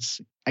bulkier and it's,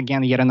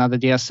 again, yet another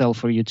DSL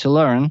for you to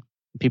learn.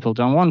 People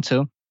don't want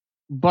to.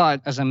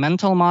 But as a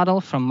mental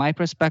model, from my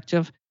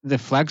perspective, the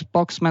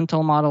Flexbox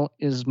mental model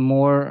is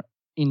more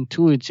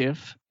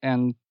intuitive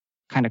and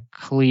kind of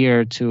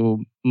clear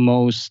to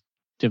most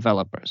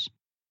developers.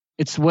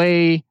 It's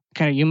way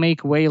kind of, you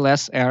make way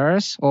less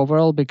errors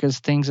overall because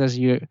things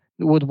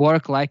would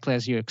work likely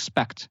as you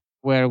expect.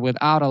 Where with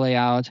auto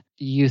layout,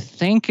 you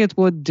think it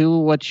would do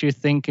what you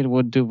think it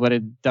would do, but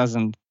it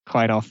doesn't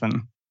quite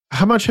often.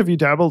 How much have you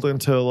dabbled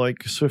into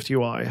like Swift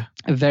UI?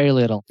 Very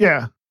little.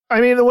 Yeah. I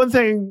mean, the one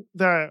thing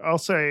that I'll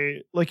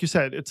say, like you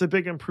said, it's a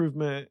big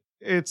improvement.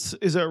 Is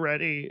it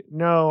ready?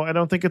 No, I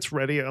don't think it's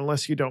ready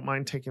unless you don't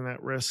mind taking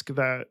that risk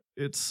that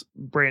it's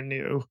brand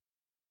new.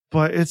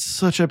 But it's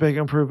such a big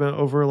improvement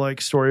over like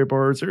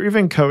storyboards or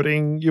even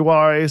coding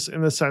UIs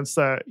in the sense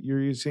that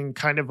you're using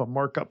kind of a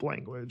markup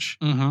language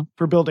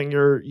for building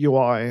your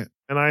UI.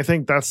 And I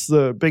think that's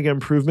the big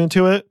improvement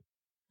to it.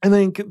 I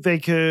think they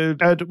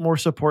could add more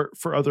support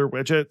for other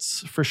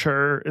widgets for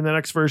sure in the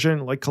next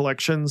version, like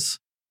collections.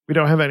 We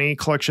don't have any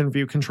collection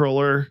view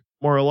controller,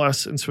 more or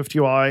less, in Swift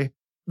UI.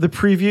 The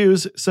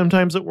previews,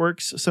 sometimes it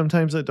works,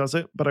 sometimes it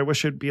doesn't, but I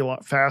wish it'd be a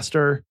lot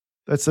faster.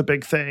 That's the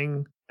big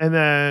thing. And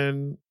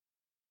then I'm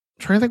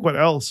trying to think what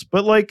else.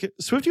 But like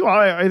Swift UI,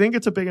 I think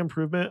it's a big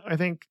improvement. I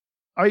think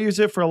I use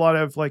it for a lot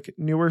of like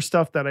newer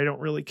stuff that I don't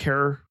really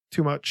care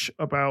too much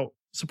about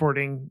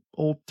supporting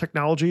old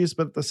technologies.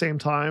 But at the same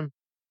time,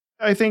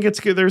 I think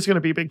there's going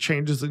to be big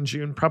changes in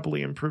June,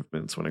 probably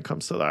improvements when it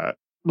comes to that.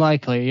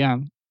 Likely, yeah.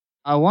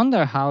 I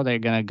wonder how they're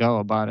going to go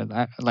about it.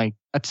 Like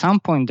at some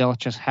point, they'll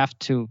just have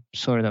to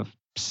sort of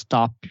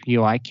stop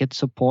UIKit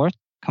support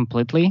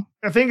completely.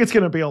 I think it's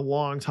going to be a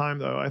long time,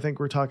 though. I think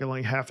we're talking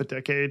like half a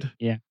decade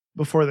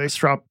before they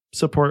stop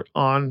support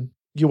on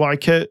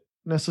UIKit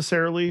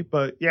necessarily.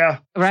 But yeah.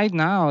 Right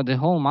now, the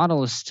whole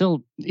model is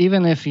still,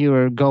 even if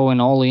you're going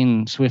all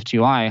in Swift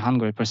UI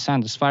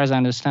 100%, as far as I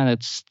understand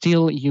it,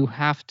 still you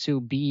have to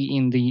be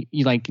in the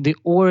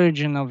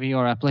origin of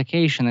your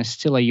application is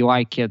still a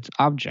UIKit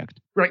object.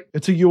 Right.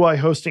 It's a UI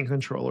hosting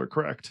controller,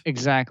 correct?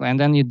 Exactly. And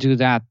then you do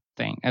that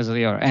thing as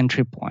your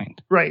entry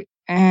point. Right.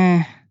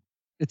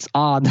 It's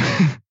odd.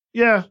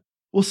 Yeah.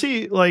 We'll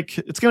see. Like,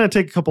 it's going to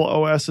take a couple of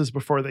OSs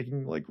before they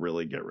can like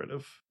really get rid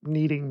of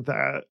needing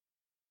that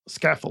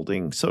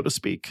scaffolding, so to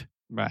speak.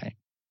 Right.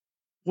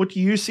 What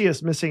do you see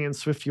as missing in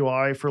Swift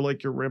UI for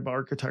like your RIB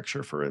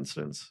architecture, for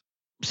instance?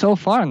 So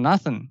far,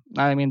 nothing.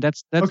 I mean,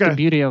 that's Okay. the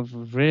beauty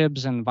of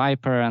Ribs and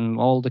Viper and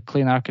all the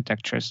clean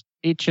architectures.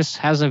 It just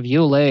has a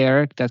view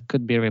layer that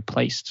could be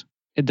replaced.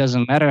 It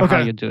doesn't matter how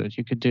Okay. you do it.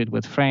 You could do it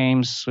with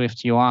Frames,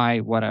 Swift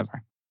UI,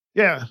 whatever.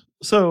 Yeah.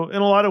 So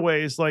in a lot of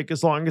ways, like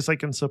as long as I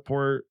can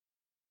support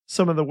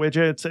some of the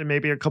widgets and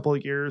maybe a couple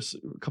of years,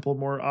 a couple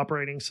more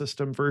operating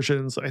system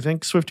versions, I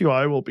think Swift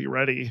UI will be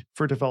ready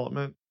for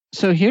development.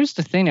 So here's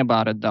the thing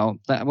about it, though.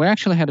 That we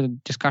actually had a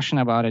discussion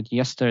about it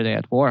yesterday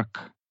at work.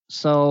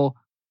 So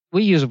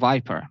we use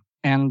Viper,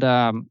 and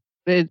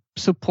it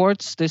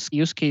supports this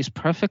use case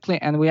perfectly.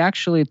 And we're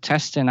actually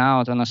testing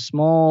out on a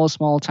small,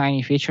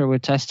 tiny feature. We're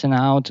testing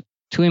out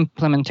 2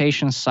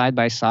 implementations side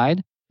by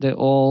side. The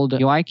old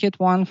UIKit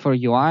one for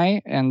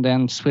UI and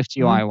then Swift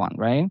UI one,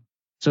 right?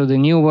 So the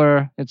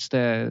newer, it's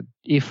the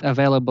if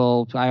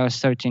available iOS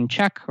 13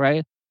 check,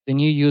 right? The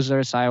new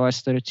users,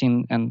 iOS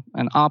 13 and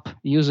up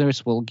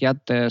users will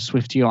get the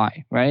Swift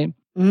UI, right?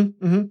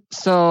 Mm-hmm.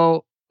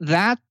 So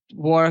that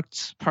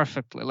worked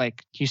perfectly.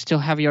 Like you still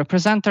have your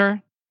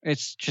presenter,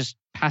 it's just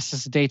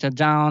passes data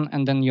down,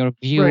 and then your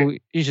view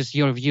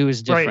your view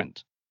is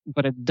different.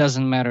 But it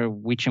doesn't matter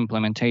which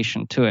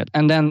implementation to it.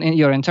 And then in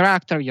your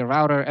interactor, your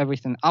router,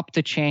 everything up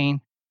the chain,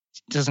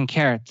 it doesn't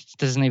care. It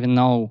doesn't even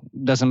know,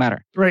 doesn't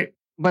matter. Right.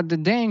 But the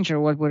danger,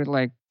 what we're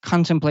like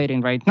contemplating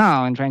right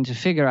now and trying to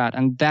figure out,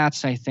 and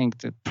that's, I think,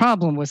 the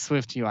problem with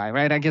Swift UI,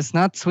 right? I guess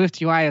not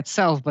Swift UI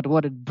itself, but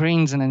what it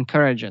brings and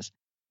encourages.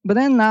 But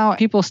then now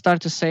people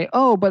start to say,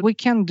 oh, but we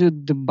can do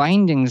the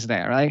bindings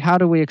there. Like, how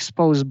do we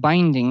expose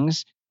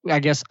bindings, I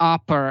guess,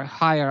 up or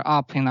higher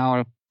up in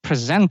our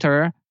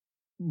presenter,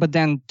 but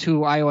then to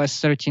iOS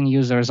 13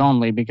 users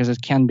only because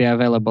it can be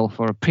available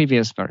for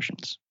previous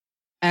versions.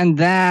 And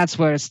that's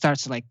where it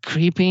starts like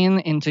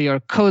creeping into your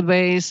code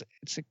base.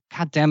 It's like,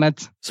 God damn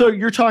it. So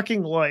you're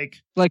talking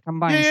like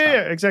combined stuff.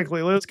 Yeah,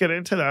 exactly. Let's get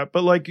into that.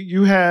 But like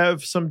you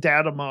have some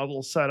data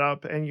model set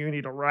up and you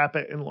need to wrap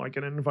it in like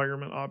an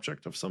environment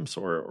object of some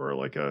sort or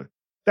like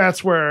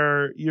that's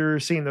where you're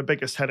seeing the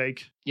biggest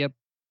headache. Yep.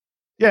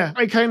 Yeah,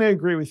 I kind of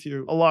agree with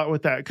you a lot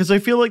with that because I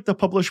feel like the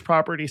published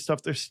property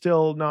stuff, they're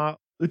still not,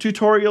 the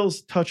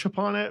tutorials touch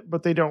upon it,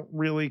 but they don't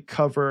really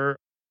cover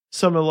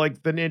some of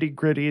like the nitty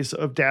gritties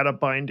of data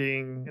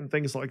binding and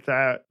things like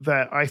that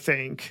I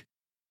think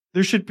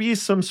there should be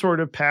some sort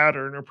of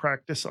pattern or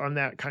practice on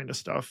that kind of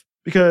stuff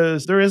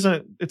because there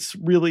isn't, it's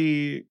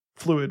really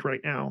fluid right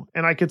now.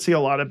 And I could see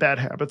a lot of bad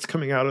habits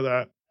coming out of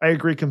that. I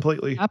agree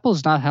completely.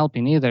 Apple's not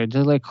helping either.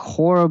 They're like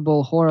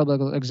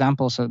horrible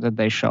examples that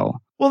they show.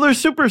 Well, there's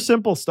super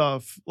simple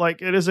stuff.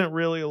 Like it isn't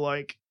really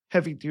like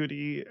heavy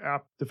duty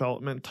app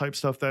development type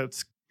stuff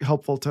that's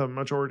helpful to a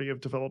majority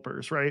of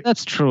developers, right?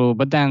 That's true.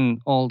 But then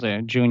all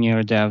the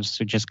junior devs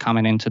who just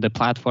coming into the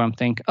platform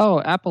think,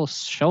 oh, Apple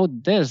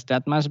showed this.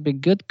 That must be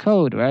good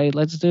code, right?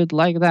 Let's do it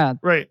like that.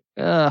 Right.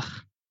 Ugh,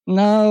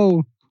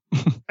 no.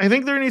 I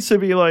think there needs to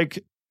be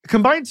like,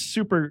 Combine's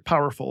super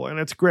powerful and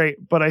it's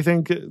great, but I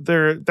think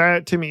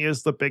that to me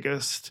is the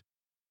biggest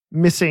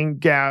missing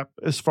gap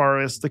as far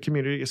as the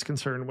community is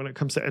concerned when it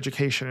comes to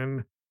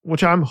education,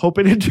 which I'm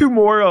hoping to do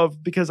more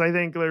of because I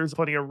think there's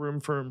plenty of room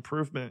for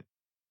improvement.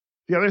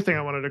 The other thing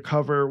I wanted to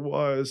cover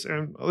was,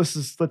 and this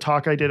is the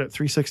talk I did at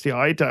 360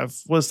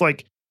 iDev, was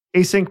like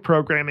async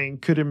programming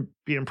could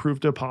be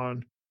improved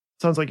upon.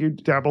 Sounds like you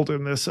dabbled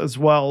in this as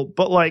well,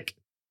 but like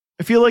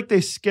I feel like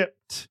they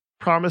skipped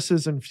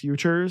promises and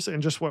futures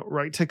and just went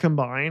right to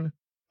combine.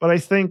 But I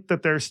think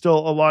that there's still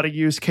a lot of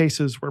use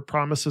cases where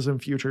promises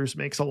and futures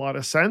makes a lot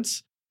of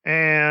sense.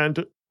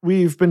 And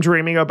we've been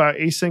dreaming about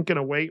async and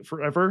await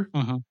forever.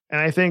 Mm-hmm.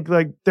 And I think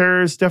like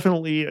there's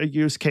definitely a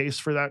use case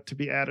for that to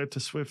be added to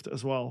Swift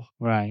as well.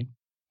 Right.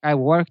 I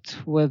worked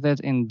with it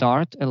in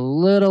Dart a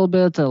little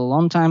bit a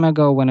long time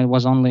ago when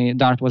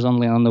Dart was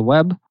only on the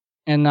web.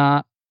 And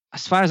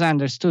as far as I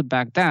understood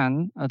back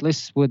then, at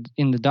least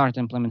in the Dart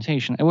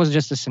implementation, it was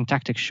just a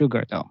syntactic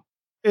sugar though.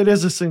 It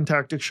is a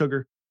syntactic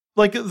sugar.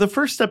 Like the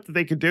first step that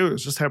they could do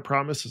is just have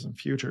promises and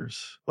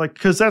futures. Like,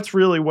 because that's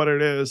really what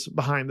it is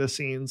behind the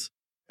scenes.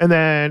 And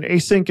then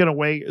async and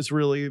await is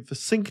really the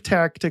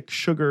syntactic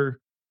sugar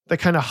that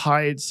kind of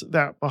hides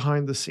that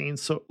behind the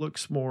scenes. So it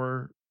looks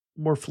more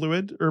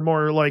fluid or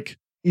more like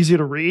easy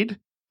to read.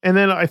 And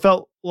then I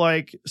felt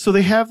like, so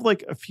they have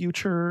like a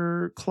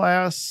future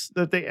class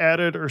that they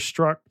added or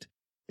struct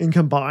in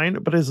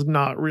Combine, but is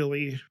not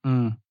really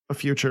a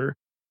future.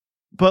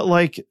 But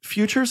like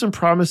futures and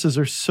promises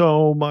are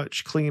so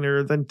much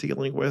cleaner than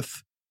dealing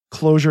with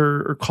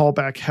closure or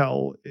callback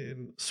hell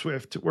in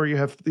Swift, where you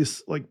have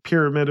this like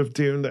pyramid of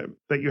doom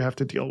that you have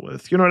to deal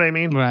with. You know what I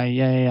mean? Right.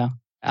 Yeah.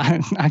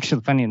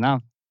 Actually, funny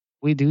enough,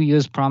 we do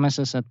use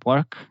promises at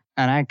work,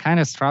 and I kind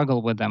of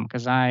struggle with them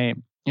because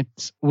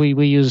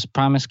we use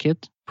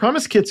PromiseKit.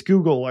 PromiseKit's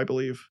Google, I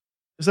believe.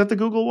 Is that the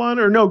Google one?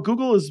 Or no,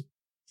 Google is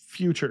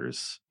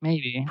futures.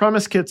 Maybe.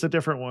 PromiseKit's a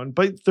different one,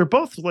 but they're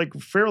both like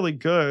fairly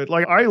good.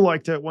 Like I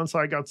liked it once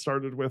I got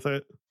started with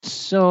it.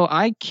 So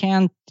I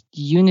can't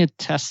unit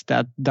test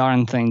that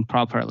darn thing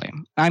properly.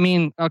 I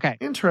mean, okay.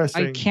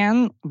 Interesting. I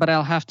can, but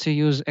I'll have to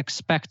use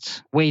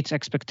weight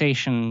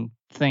expectation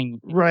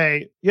thing.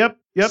 Right. Yep.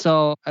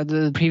 So at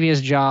the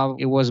previous job,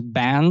 it was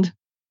banned,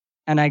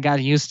 and I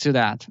got used to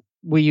that.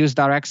 We used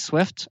RX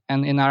Swift,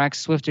 and in RX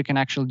Swift, you can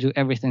actually do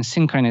everything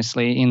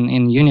synchronously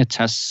in unit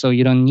tests, so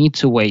you don't need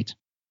to wait.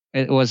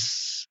 It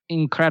was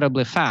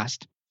incredibly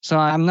fast. So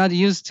I'm not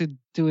used to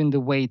doing the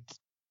wait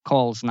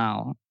calls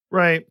now.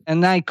 Right.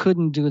 And I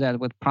couldn't do that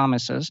with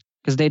promises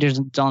because they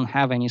just don't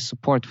have any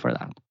support for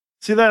that.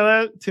 See,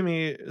 that to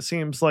me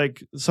seems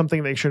like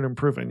something they should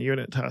improve in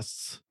unit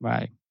tests.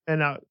 Right. And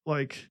not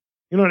like,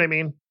 you know what I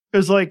mean?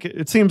 Because like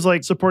it seems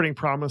like supporting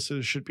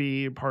promises should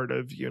be part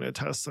of unit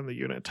tests and the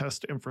unit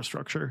test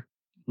infrastructure.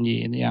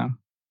 Yeah.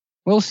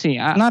 We'll see.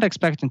 I'm not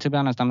expecting, to be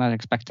honest, I'm not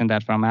expecting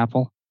that from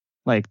Apple.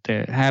 Like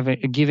to have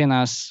it giving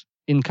us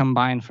in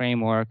Combine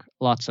framework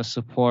lots of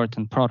support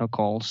and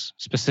protocols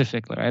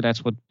specifically, right?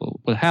 That's what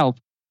will help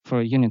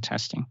for unit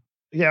testing.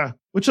 Yeah,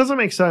 which doesn't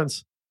make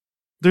sense.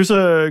 There's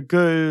a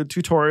good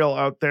tutorial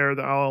out there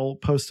that I'll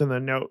post in the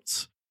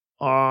notes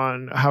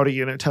on how to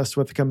unit test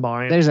with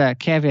Combine. There's a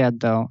caveat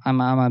though. I'm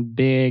a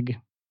big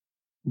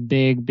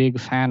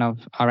fan of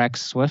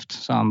RX Swift,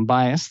 so I'm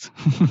biased.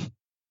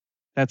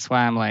 That's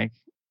why I'm like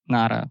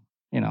not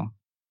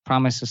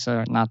promises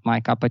are not my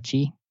cup of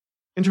tea.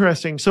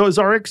 Interesting. So is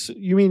RX,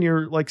 you mean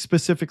you're like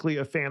specifically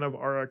a fan of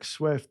RX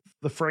Swift,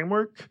 the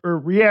framework, or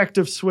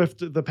Reactive Swift,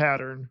 the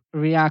pattern?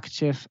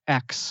 Reactive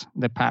X,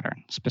 the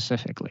pattern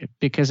specifically,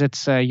 because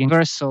it's a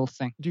universal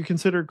thing. Do you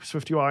consider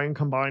SwiftUI and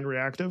Combine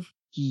reactive?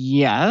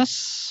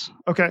 Yes.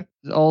 Okay.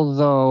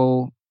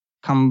 Although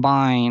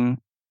Combine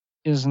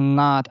is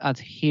not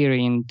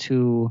adhering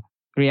to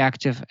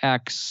Reactive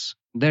X,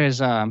 there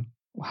is a,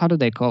 how do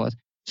they call it?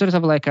 Sort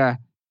of like a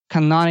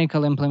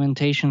canonical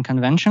implementation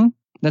convention.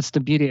 That's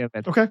the beauty of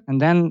it. Okay. And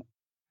then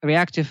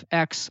Reactive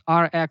X,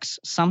 RX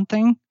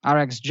something,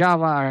 RX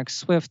Java, RX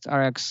Swift,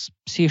 RX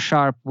C#,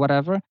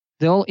 whatever,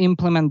 they all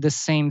implement the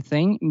same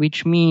thing,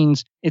 which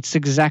means it's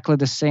exactly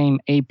the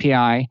same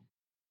API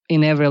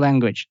in every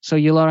language. So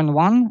you learn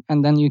one,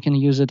 and then you can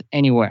use it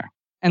anywhere.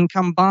 And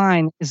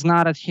Combine is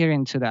not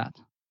adhering to that.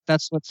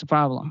 That's what's the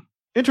problem.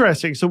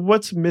 Interesting. So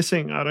what's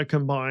missing out of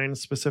Combine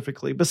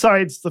specifically,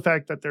 besides the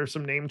fact that there's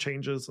some name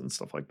changes and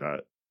stuff like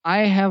that?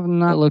 I have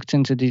not looked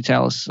into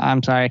details.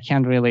 I'm sorry, I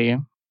can't really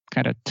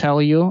kind of tell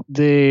you.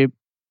 The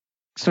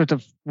sort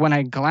of, when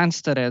I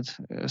glanced at it,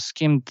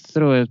 skimmed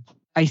through it,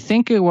 I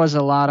think it was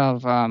a lot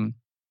of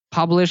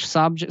published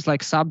subjects,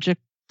 like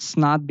subjects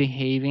not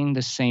behaving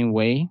the same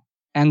way,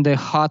 and the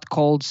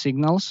hot-cold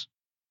signals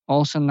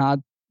also not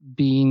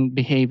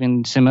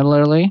behaving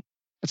similarly.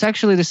 It's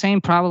actually the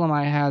same problem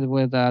I had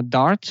with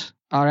Dart,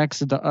 RX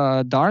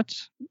Dart,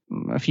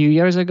 a few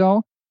years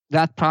ago.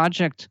 That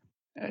project,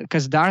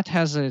 because Dart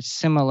has a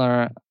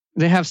similar,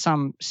 they have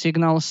some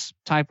signals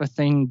type of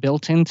thing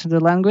built into the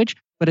language,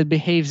 but it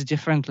behaves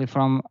differently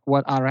from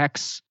what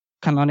RX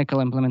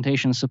canonical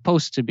implementation is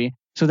supposed to be.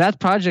 So that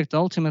project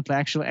ultimately,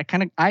 actually,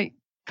 I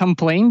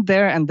complained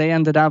there, and they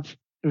ended up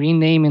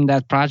renaming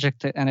that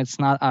project, and it's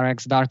not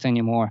RX Dart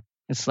anymore.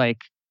 It's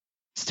like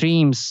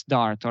Streams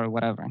Dart or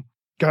whatever.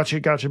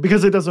 Gotcha.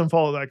 Because it doesn't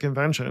follow that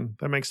convention.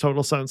 That makes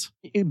total sense.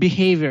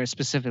 Behavior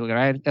specifically,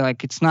 right?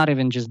 Like it's not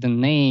even just the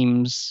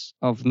names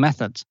of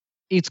methods.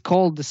 It's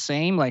called the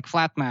same, like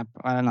FlatMap,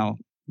 I don't know.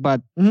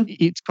 But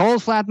it's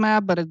called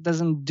FlatMap, but it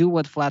doesn't do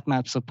what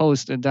FlatMap's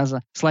supposed to. It does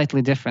a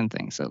slightly different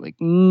thing. So like,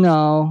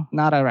 no,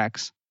 not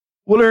RX.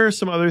 What are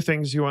some other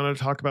things you want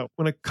to talk about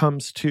when it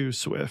comes to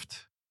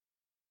Swift?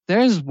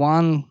 There's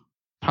one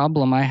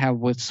problem I have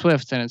with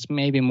Swift, and it's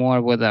maybe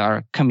more with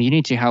our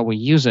community, how we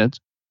use it,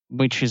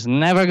 which is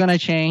never going to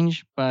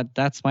change, but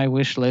that's my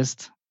wish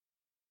list.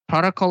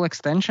 Protocol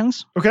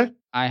extensions. Okay.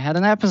 I had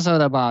an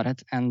episode about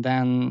it, and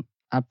then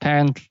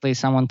apparently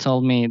someone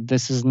told me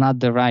this is not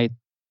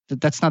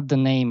that's not the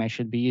name I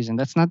should be using.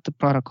 That's not the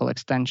protocol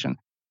extension.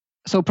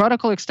 So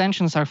protocol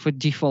extensions are for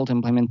default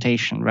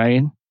implementation,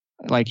 right?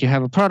 Like you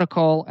have a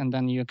protocol, and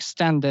then you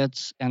extend it,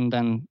 and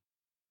then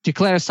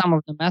declare some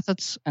of the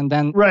methods, and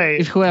then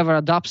if whoever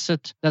adopts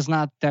it does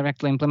not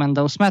directly implement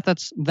those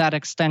methods, that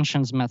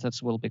extension's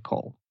methods will be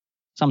called.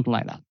 Something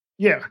like that.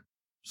 Yeah,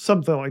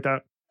 something like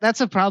that. That's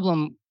a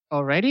problem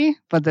already,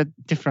 but a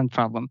different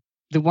problem.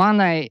 The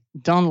one I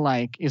don't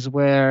like is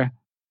where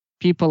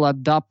people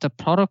adopt a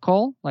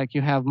protocol, like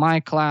you have my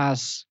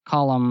class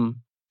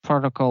column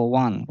protocol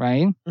 1,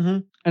 right? Mm-hmm.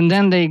 And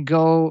then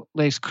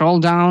they scroll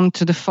down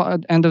to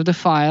the end of the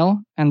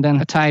file and then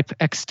type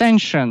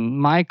extension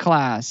my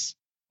class.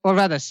 Or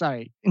rather,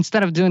 sorry,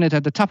 instead of doing it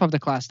at the top of the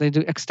class, they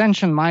do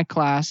extension my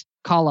class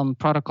column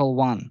protocol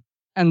 1.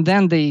 And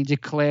then they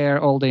declare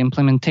all the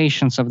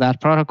implementations of that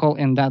protocol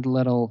in that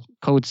little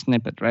code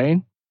snippet, right?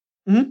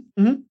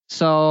 Mm-hmm. Mm-hmm.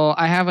 So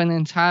I have an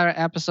entire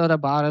episode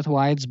about it,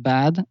 why it's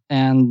bad.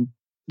 And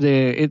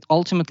it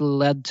ultimately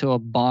led to a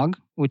bug,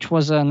 which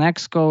was an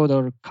Xcode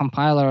or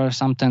compiler or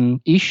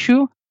something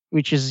issue,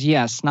 which is,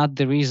 yes, not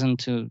the reason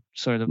to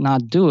sort of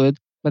not do it.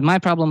 But my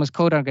problem is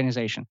code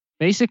organization.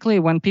 Basically,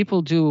 when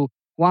people do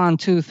 1,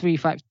 2, 3,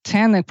 5,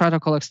 10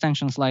 protocol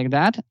extensions like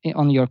that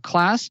on your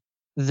class,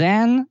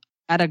 then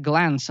at a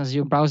glance, as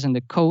you're browsing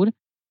the code,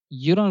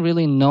 you don't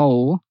really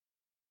know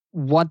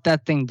what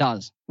that thing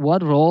does,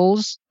 what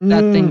roles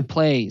that thing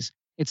plays.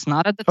 It's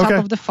not at the top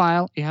of the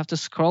file. You have to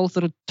scroll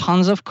through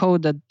tons of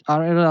code that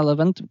are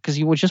irrelevant because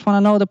you would just want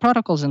to know the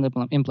protocols and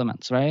the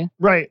implements, right?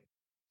 Right.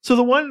 So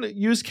the one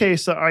use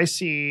case that I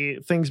see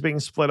things being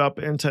split up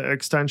into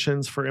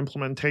extensions for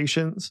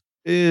implementations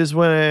is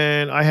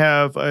when I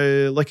have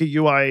a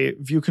UI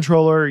view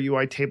controller or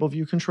UI table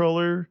view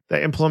controller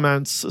that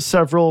implements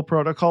several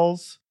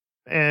protocols,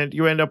 and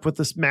you end up with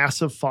this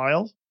massive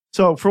file.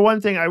 So for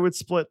one thing, I would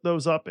split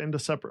those up into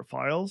separate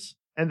files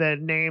and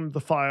then name the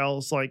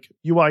files like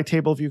UI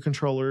table view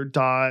controller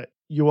dot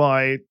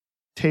UI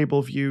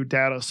table view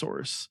data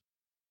source.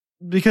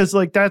 Because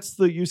like that's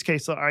the use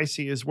case that I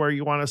see is where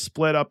you want to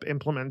split up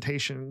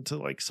implementation to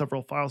like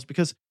several files,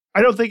 because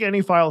I don't think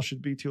any file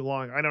should be too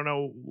long. I don't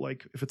know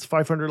like if it's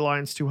 500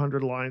 lines,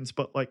 200 lines,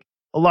 but like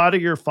a lot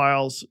of your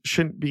files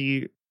shouldn't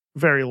be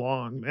very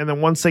long. And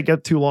then once they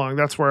get too long,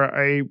 that's where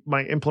I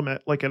might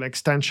implement like an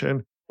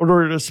extension in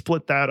order to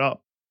split that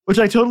up, which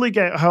I totally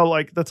get how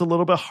like that's a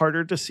little bit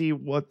harder to see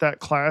what that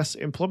class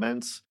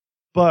implements.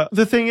 But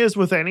the thing is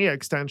with any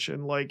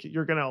extension, like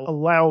you're going to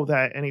allow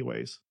that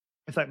anyways,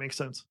 if that makes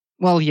sense.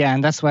 Well, yeah,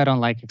 and that's why I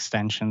don't like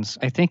extensions.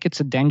 I think it's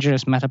a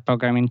dangerous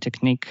metaprogramming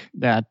technique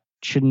that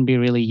shouldn't be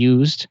really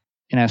used,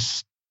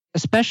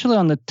 especially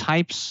on the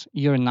types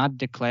you're not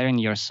declaring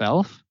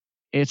yourself.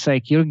 It's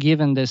like you're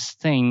given this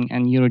thing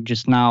and you're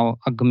just now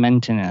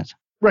augmenting it.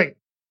 Right.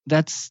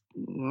 That's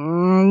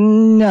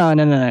no.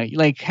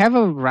 Like have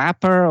a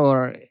wrapper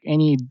or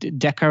any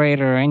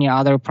decorator or any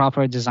other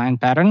proper design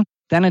pattern.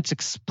 Then it's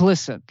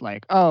explicit.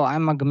 Like, oh,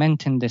 I'm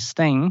augmenting this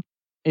thing.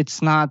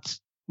 It's not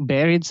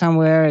buried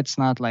somewhere. It's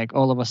not like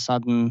all of a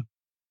sudden,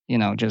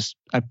 just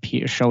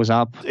shows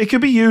up. It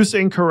could be used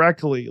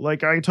incorrectly.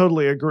 Like, I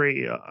totally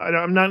agree.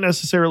 I'm not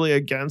necessarily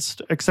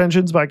against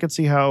extensions, but I could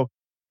see how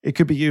it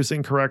could be used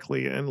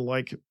incorrectly. And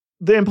like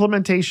the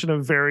implementation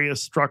of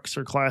various structs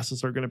or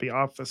classes are going to be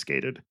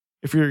obfuscated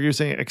if you're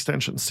using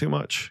extensions too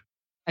much.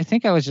 I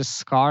think I was just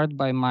scarred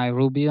by my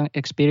Ruby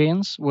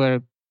experience where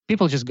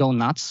people just go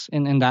nuts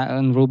in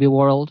Ruby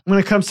world. When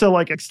it comes to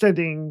like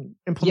extending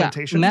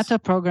implementations. Yeah,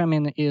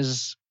 metaprogramming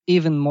is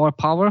even more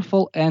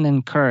powerful and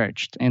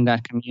encouraged in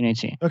that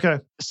community. Okay.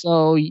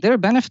 So there are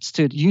benefits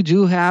to it. You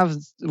do have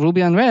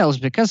Ruby on Rails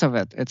because of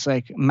it. It's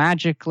like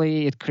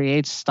magically it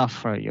creates stuff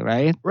for you,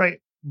 right?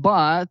 Right.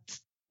 But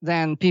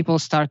then people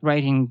start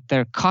writing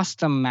their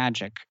custom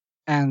magic,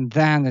 and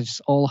then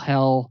it's all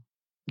hell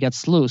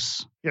gets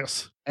loose.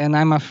 Yes. And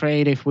I'm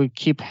afraid if we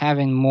keep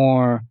having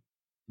more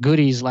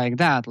goodies like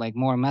that, like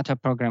more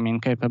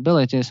metaprogramming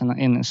capabilities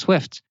in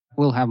Swift,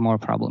 we'll have more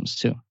problems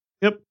too.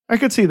 Yep, I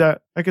could see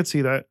that.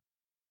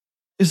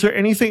 Is there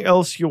anything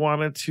else you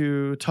wanted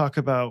to talk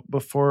about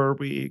before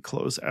we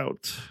close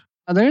out?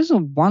 There is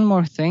one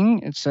more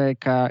thing. It's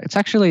like it's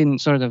actually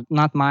sort of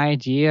not my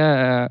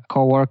idea.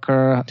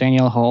 Coworker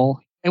Daniel Hall.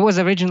 It was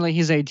originally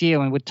his idea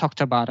when we talked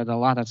about it a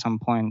lot at some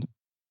point.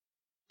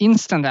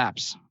 Instant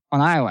apps on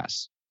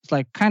iOS. It's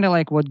like kind of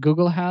like what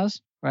Google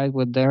has, right?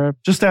 With their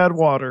just add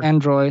water.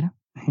 Android.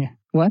 Yeah.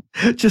 What?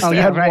 Just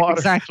add water.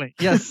 Exactly.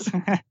 Yes.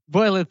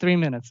 Boil it 3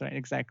 minutes, right?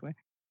 Exactly.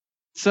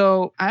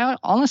 So I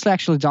honestly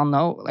actually don't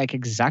know like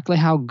exactly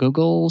how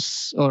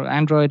Google's or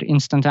Android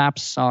instant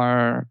apps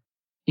are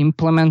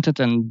implemented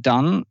and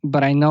done,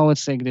 but I know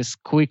it's like this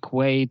quick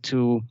way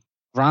to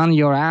run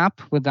your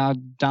app without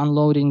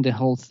downloading the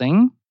whole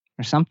thing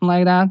or something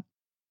like that.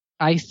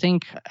 I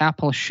think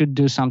Apple should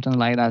do something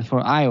like that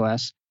for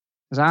iOS,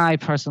 because I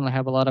personally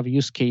have a lot of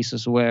use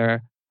cases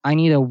where I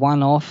need a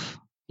one-off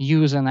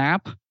use an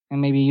app and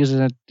maybe use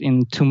it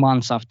in 2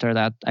 months after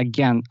that.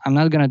 Again, I'm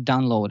not going to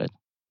download it.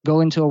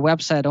 Go into a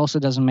website also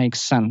doesn't make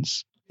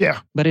sense. Yeah.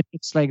 But if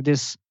it's like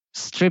this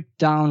stripped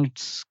down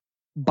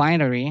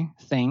binary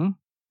thing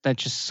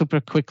that's just super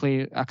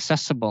quickly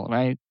accessible,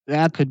 right?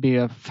 That could be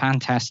a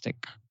fantastic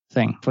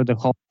thing for the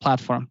whole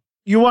platform.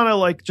 You want to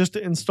like just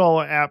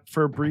install an app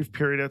for a brief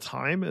period of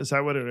time? Is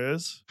that what it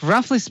is?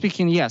 Roughly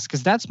speaking, yes,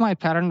 because that's my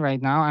pattern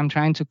right now. I'm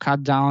trying to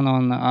cut down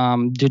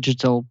on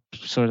digital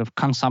sort of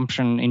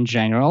consumption in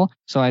general.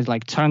 So I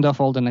like turned off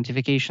all the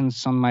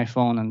notifications on my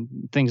phone and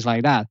things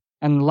like that.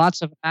 And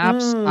lots of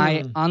apps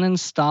I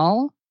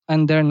uninstall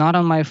and they're not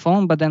on my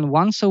phone. But then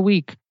once a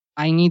week,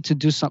 I need to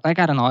do something like,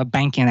 I don't know, a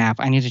banking app.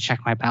 I need to check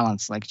my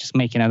balance, like just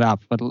making it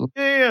up. But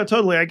yeah,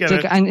 totally. I get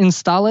it. I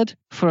install it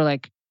for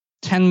like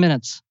 10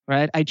 minutes,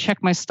 right? I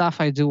check my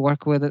stuff, I do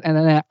work with it, and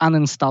then I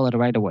uninstall it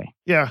right away.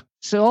 Yeah.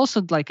 So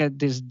also like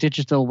this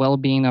digital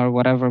well-being or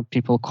whatever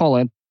people call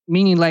it,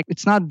 meaning like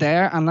it's not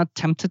there. I'm not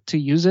tempted to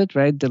use it,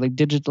 right? The like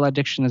digital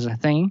addiction is a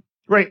thing.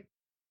 Right.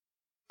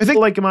 I think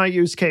like my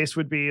use case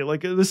would be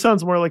like, this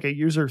sounds more like a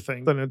user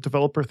thing than a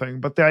developer thing,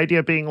 but the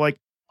idea being like,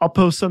 I'll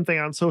post something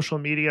on social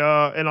media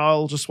and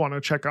I'll just want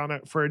to check on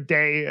it for a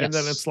day. And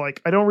then it's like,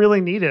 I don't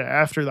really need it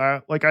after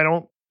that. Like I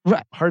don't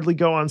hardly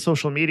go on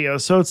social media.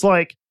 So it's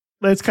like,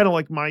 that's kind of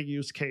like my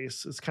use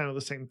case. It's kind of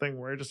the same thing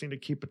where I just need to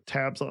keep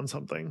tabs on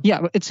something.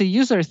 Yeah, it's a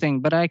user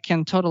thing, but I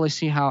can totally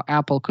see how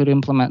Apple could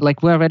implement.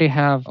 Like we already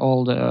have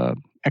all the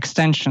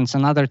extensions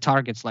and other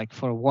targets like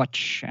for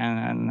watch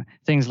and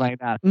things like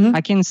that. Mhm.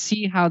 I can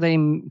see how they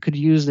could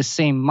use the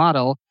same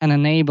model and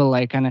enable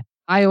like an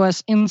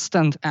iOS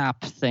instant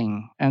app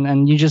thing.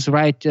 And you just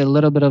write a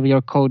little bit of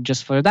your code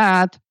just for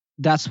that.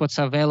 That's what's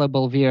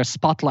available via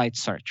Spotlight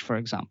search, for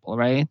example,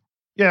 right?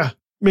 Yeah.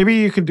 Maybe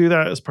you can do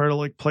that as part of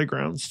like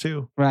playgrounds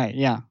too. Right.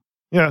 Yeah.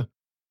 Yeah,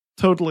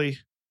 totally.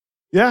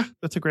 Yeah,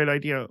 that's a great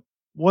idea.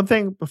 One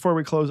thing before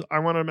we close, I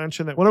want to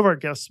mention that one of our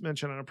guests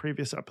mentioned on a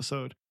previous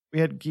episode,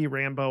 we had Guy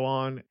Rambo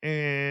on,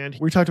 and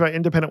we talked about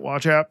independent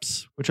watch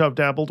apps, which I've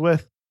dabbled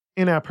with,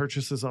 in-app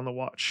purchases on the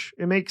watch.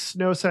 It makes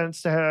no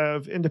sense to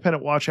have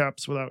independent watch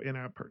apps without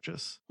in-app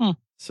purchase.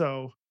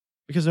 So,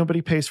 because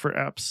nobody pays for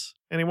apps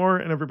anymore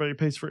and everybody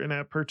pays for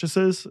in-app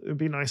purchases, it'd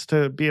be nice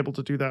to be able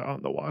to do that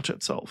on the watch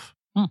itself.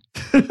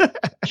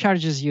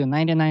 Charges you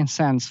 99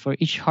 cents for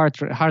each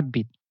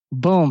heartbeat.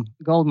 Boom,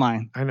 gold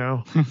mine. I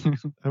know.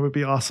 That would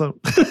be awesome.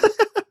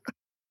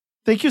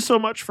 Thank you so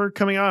much for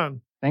coming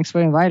on. Thanks for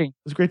inviting. It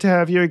was great to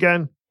have you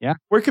again. Yeah.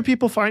 Where can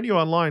people find you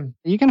online?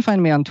 You can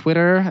find me on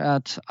Twitter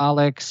at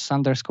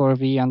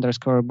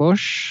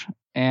Alex_V_Bush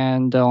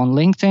and on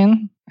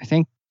LinkedIn. I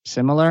think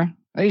similar.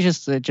 You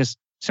just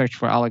search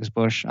for Alex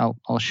Bush.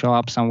 I'll show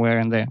up somewhere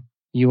in the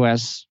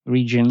US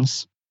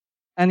regions.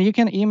 And you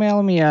can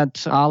email me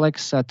at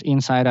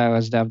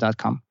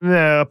alex@insideiosdev.com.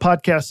 The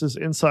podcast is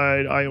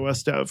Inside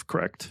iOS Dev,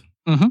 correct?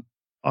 Mm-hmm.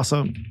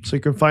 Awesome. So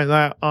you can find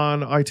that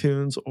on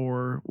iTunes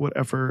or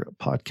whatever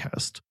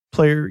podcast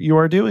player you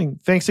are doing.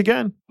 Thanks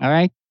again. All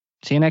right.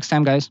 See you next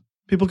time, guys.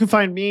 People can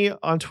find me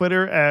on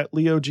Twitter at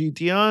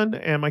LeoGDion,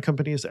 and my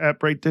company is at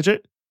BrightDigit.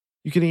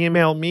 You can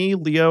email me,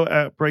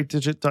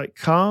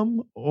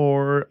 leo@brightdigit.com,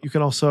 or you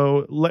can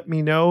also let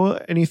me know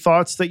any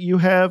thoughts that you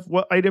have.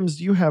 What items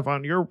do you have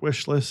on your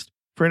wish list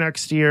for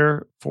next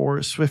year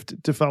for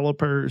Swift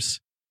developers?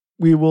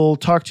 We will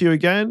talk to you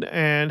again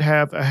and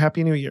have a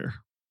happy new year.